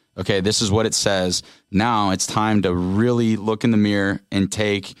with, okay, this is what it says. Now it's time to really look in the mirror and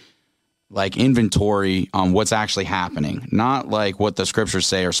take like inventory on what's actually happening. Not like what the scriptures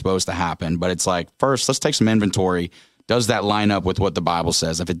say are supposed to happen, but it's like, first, let's take some inventory. Does that line up with what the Bible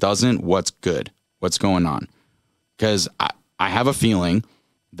says? If it doesn't, what's good? what's going on. Because I have a feeling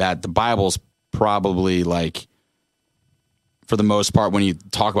that the Bible's probably like, for the most part, when you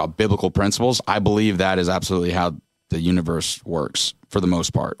talk about biblical principles, I believe that is absolutely how the universe works for the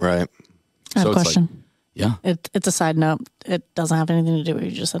most part. Right. I have a it's question. like, yeah. It's a side note. It doesn't have anything to do with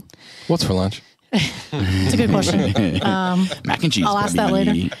what you just said. What's for lunch? It's a good question. Mac and cheese. I'll ask that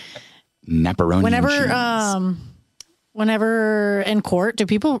later. Napperoni. Whenever in court, do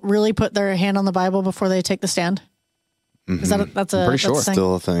people really put their hand on the Bible before they take the stand? Is that's I'm pretty sure. that's a thing?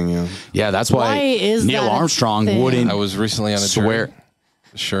 Still a thing, yeah. Yeah, that's why is Neil that a Armstrong thing? wouldn't I was recently on a swear. jury.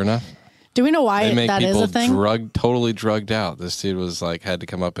 Sure enough, Do we know why they make that is people a thing? totally drugged out. This dude was like had to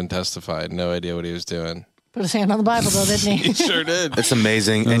come up and testify. Had no idea what he was doing. Put his hand on the Bible, though, didn't he? Sure did. It's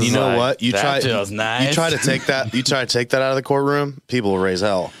amazing. And you know like, what? You that try feels nice. you try to take that out of the courtroom, people will raise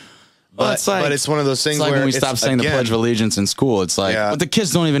hell. But it's one of those things It's like where when we stopped saying the Pledge of Allegiance in school. It's like, Yeah. but the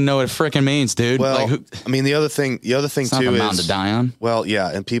kids don't even know what it frickin' means, dude. Well, like, I mean, the other thing it's not too a mountain is to die on. well, yeah,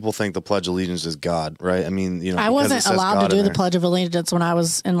 and people think the Pledge of Allegiance is God, right? I mean, you know, I because it wasn't says allowed God to in do the there. Pledge of Allegiance when I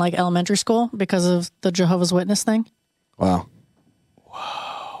was in like elementary school because of the Jehovah's Witness thing. Wow.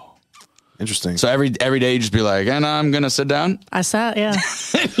 Interesting. So every day you just be like, and I'm gonna sit down. I sat, yeah.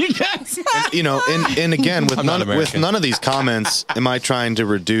 You know, and again, with I'm not American. none of these comments am I trying to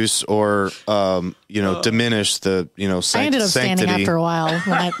reduce or diminish the I ended up standing sanctity. after a while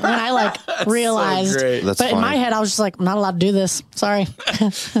when I like realized. great. That's but in my fine. head, I was just like, I'm not allowed to do this. Sorry. Do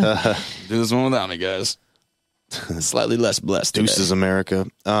this one without me, guys. Slightly less blessed. today. Deuces, America.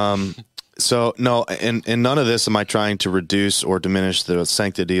 So no, and none of this am I trying to reduce or diminish the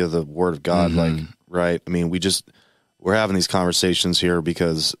sanctity of the Word of God. Like, right? I mean, we're having these conversations here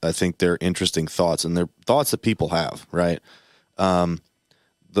because I think they're interesting thoughts, and they're thoughts that people have. Right.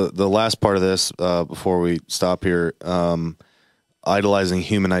 The last part of this before we stop here, idolizing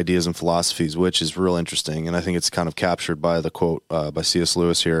human ideas and philosophies, which is real interesting, and I think it's kind of captured by the quote by C.S.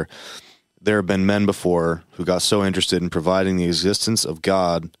 Lewis here. There have been men before who got so interested in proving the existence of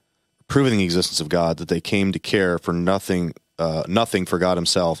God, that they came to care for nothing for God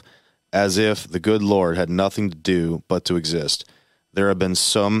himself, as if the good Lord had nothing to do but to exist. There have been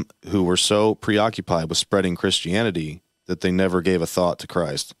some who were so preoccupied with spreading Christianity that they never gave a thought to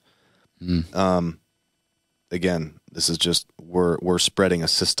Christ. Again, this is just, we're spreading a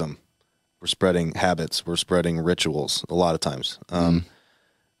system. We're spreading habits. We're spreading rituals a lot of times.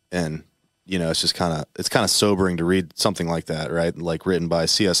 And it's just kind of sobering to read something like that, right? Like written by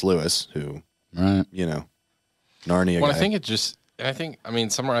C.S. Lewis, who, Right. Narnia Well, guy. I mean,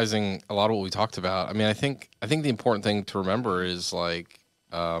 summarizing a lot of what we talked about. I mean, I think the important thing to remember is like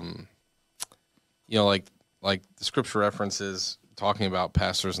the scripture references talking about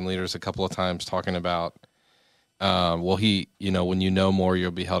pastors and leaders a couple of times, talking about, when you know more,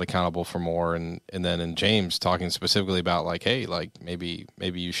 you'll be held accountable for more. And then in James talking specifically about like, hey, like maybe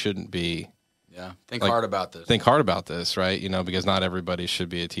you shouldn't be. Yeah. Think hard about this. Think hard about this, right? Because not everybody should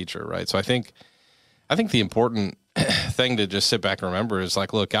be a teacher, right? So I think the important thing to just sit back and remember is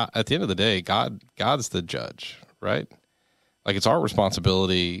like, look, God, at the end of the day, God's the judge, right? Like it's our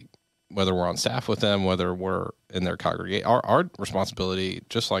responsibility, whether we're on staff with them, whether we're in their congregation, our responsibility,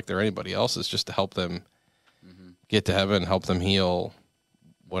 just like they're anybody else, is just to help them get to heaven, help them heal,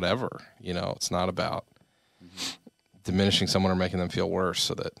 whatever. It's not about diminishing someone or making them feel worse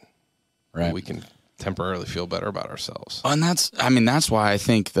so that we can temporarily feel better about ourselves. And that's why I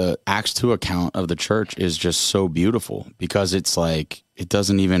think the Acts 2 account of the church is just so beautiful, because it's like, it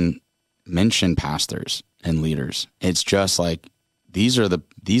doesn't even mention pastors and leaders. It's just like,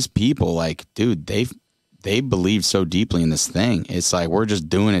 these people, like, dude, they believed so deeply in this thing. It's like, we're just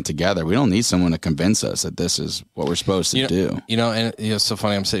doing it together. We don't need someone to convince us that this is what we're supposed to do. And it's so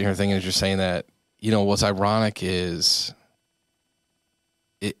funny. I'm sitting here thinking as you're saying that, what's ironic is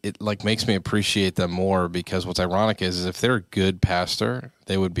it like makes me appreciate them more, because what's ironic is if they're a good pastor,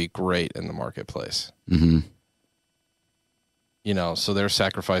 they would be great in the marketplace. Mm-hmm. So they're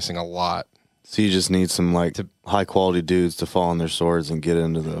sacrificing a lot. So you just need some high quality dudes to fall on their swords and get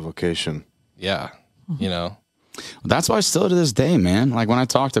into the vocation. Yeah. That's why still to this day, man, like when I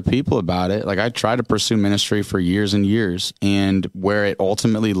talk to people about it, like I tried to pursue ministry for years and years, and where it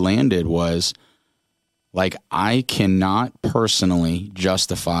ultimately landed was like, I cannot personally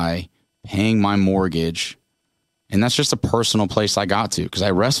justify paying my mortgage. And that's just a personal place I got to, because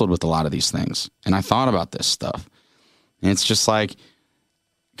I wrestled with a lot of these things and I thought about this stuff. And it's just like,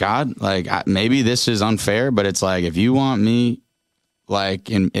 God, like maybe this is unfair, but it's like, if you want me, like,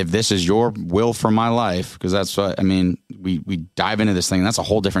 and if this is your will for my life, because that's what, I mean, we dive into this thing. And that's a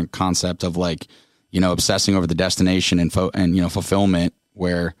whole different concept of like, obsessing over the destination and fulfillment,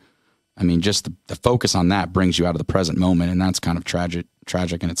 where, I mean, just the focus on that brings you out of the present moment, and that's kind of tragic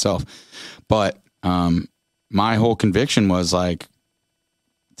in itself. But my whole conviction was like,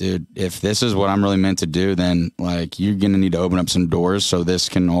 dude, if this is what I'm really meant to do, then like you're going to need to open up some doors so this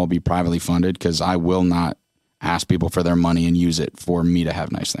can all be privately funded, because I will not ask people for their money and use it for me to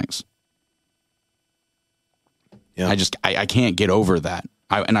have nice things. Yeah. I can't get over that.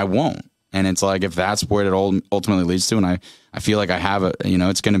 I won't. And it's like, if that's what it ultimately leads to, and I feel like I have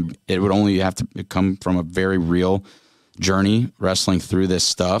it would only have to come from a very real journey wrestling through this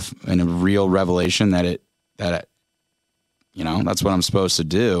stuff and a real revelation that that's what I'm supposed to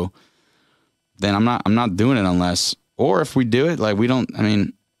do. Then I'm not doing it unless, or if we do it, like we don't, I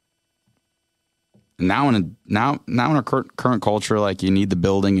mean, now in our current culture, like you need the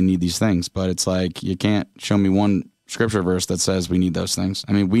building, you need these things, but it's like, you can't show me one scripture verse that says we need those things.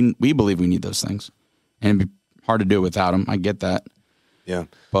 I mean, we believe we need those things, and it'd be hard to do it without them. I get that. Yeah.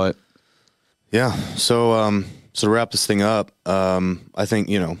 But yeah. So to wrap this thing up, I think,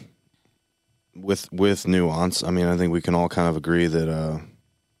 with nuance, I mean, I think we can all kind of agree that,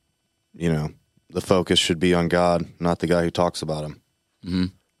 the focus should be on God, not the guy who talks about him. Mm-hmm.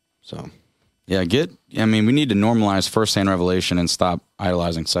 So. Yeah, we need to normalize first-hand revelation and stop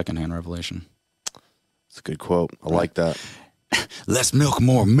idolizing second-hand revelation. It's a good quote. I like that. Less milk,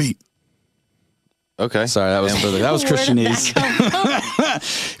 more meat. Okay. Sorry, that was Christianese.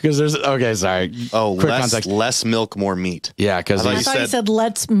 Because sorry. Oh, quick context. Less milk, more meat. Yeah, because I thought you said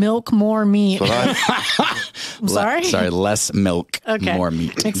let's milk more meat. I'm sorry. Sorry, less milk, more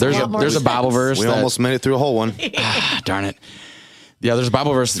meat. Makes There's a Bible verse. We almost made it through a whole one. Darn it. Yeah, there's a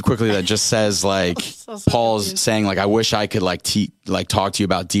Bible verse quickly that just says like Paul's saying like, I wish I could like talk to you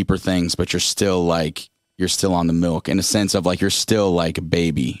about deeper things, but you're still on the milk, in a sense of like you're still like a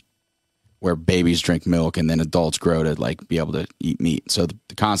baby, where babies drink milk and then adults grow to like be able to eat meat. So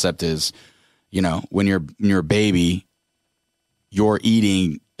the concept is, when you're a baby, you're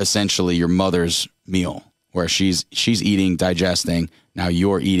eating essentially your mother's meal, where she's eating, digesting. Now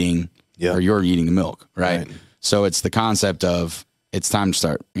you're eating, or you're eating the milk, right? So it's the concept of, it's time to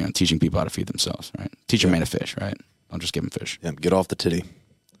start, teaching people how to feed themselves, right? Teach a man to fish, right? Don't just give them fish. Yeah, get off the titty.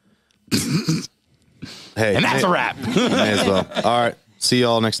 Hey, and that's a wrap. May as well. All right. See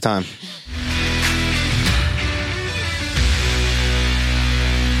y'all next time.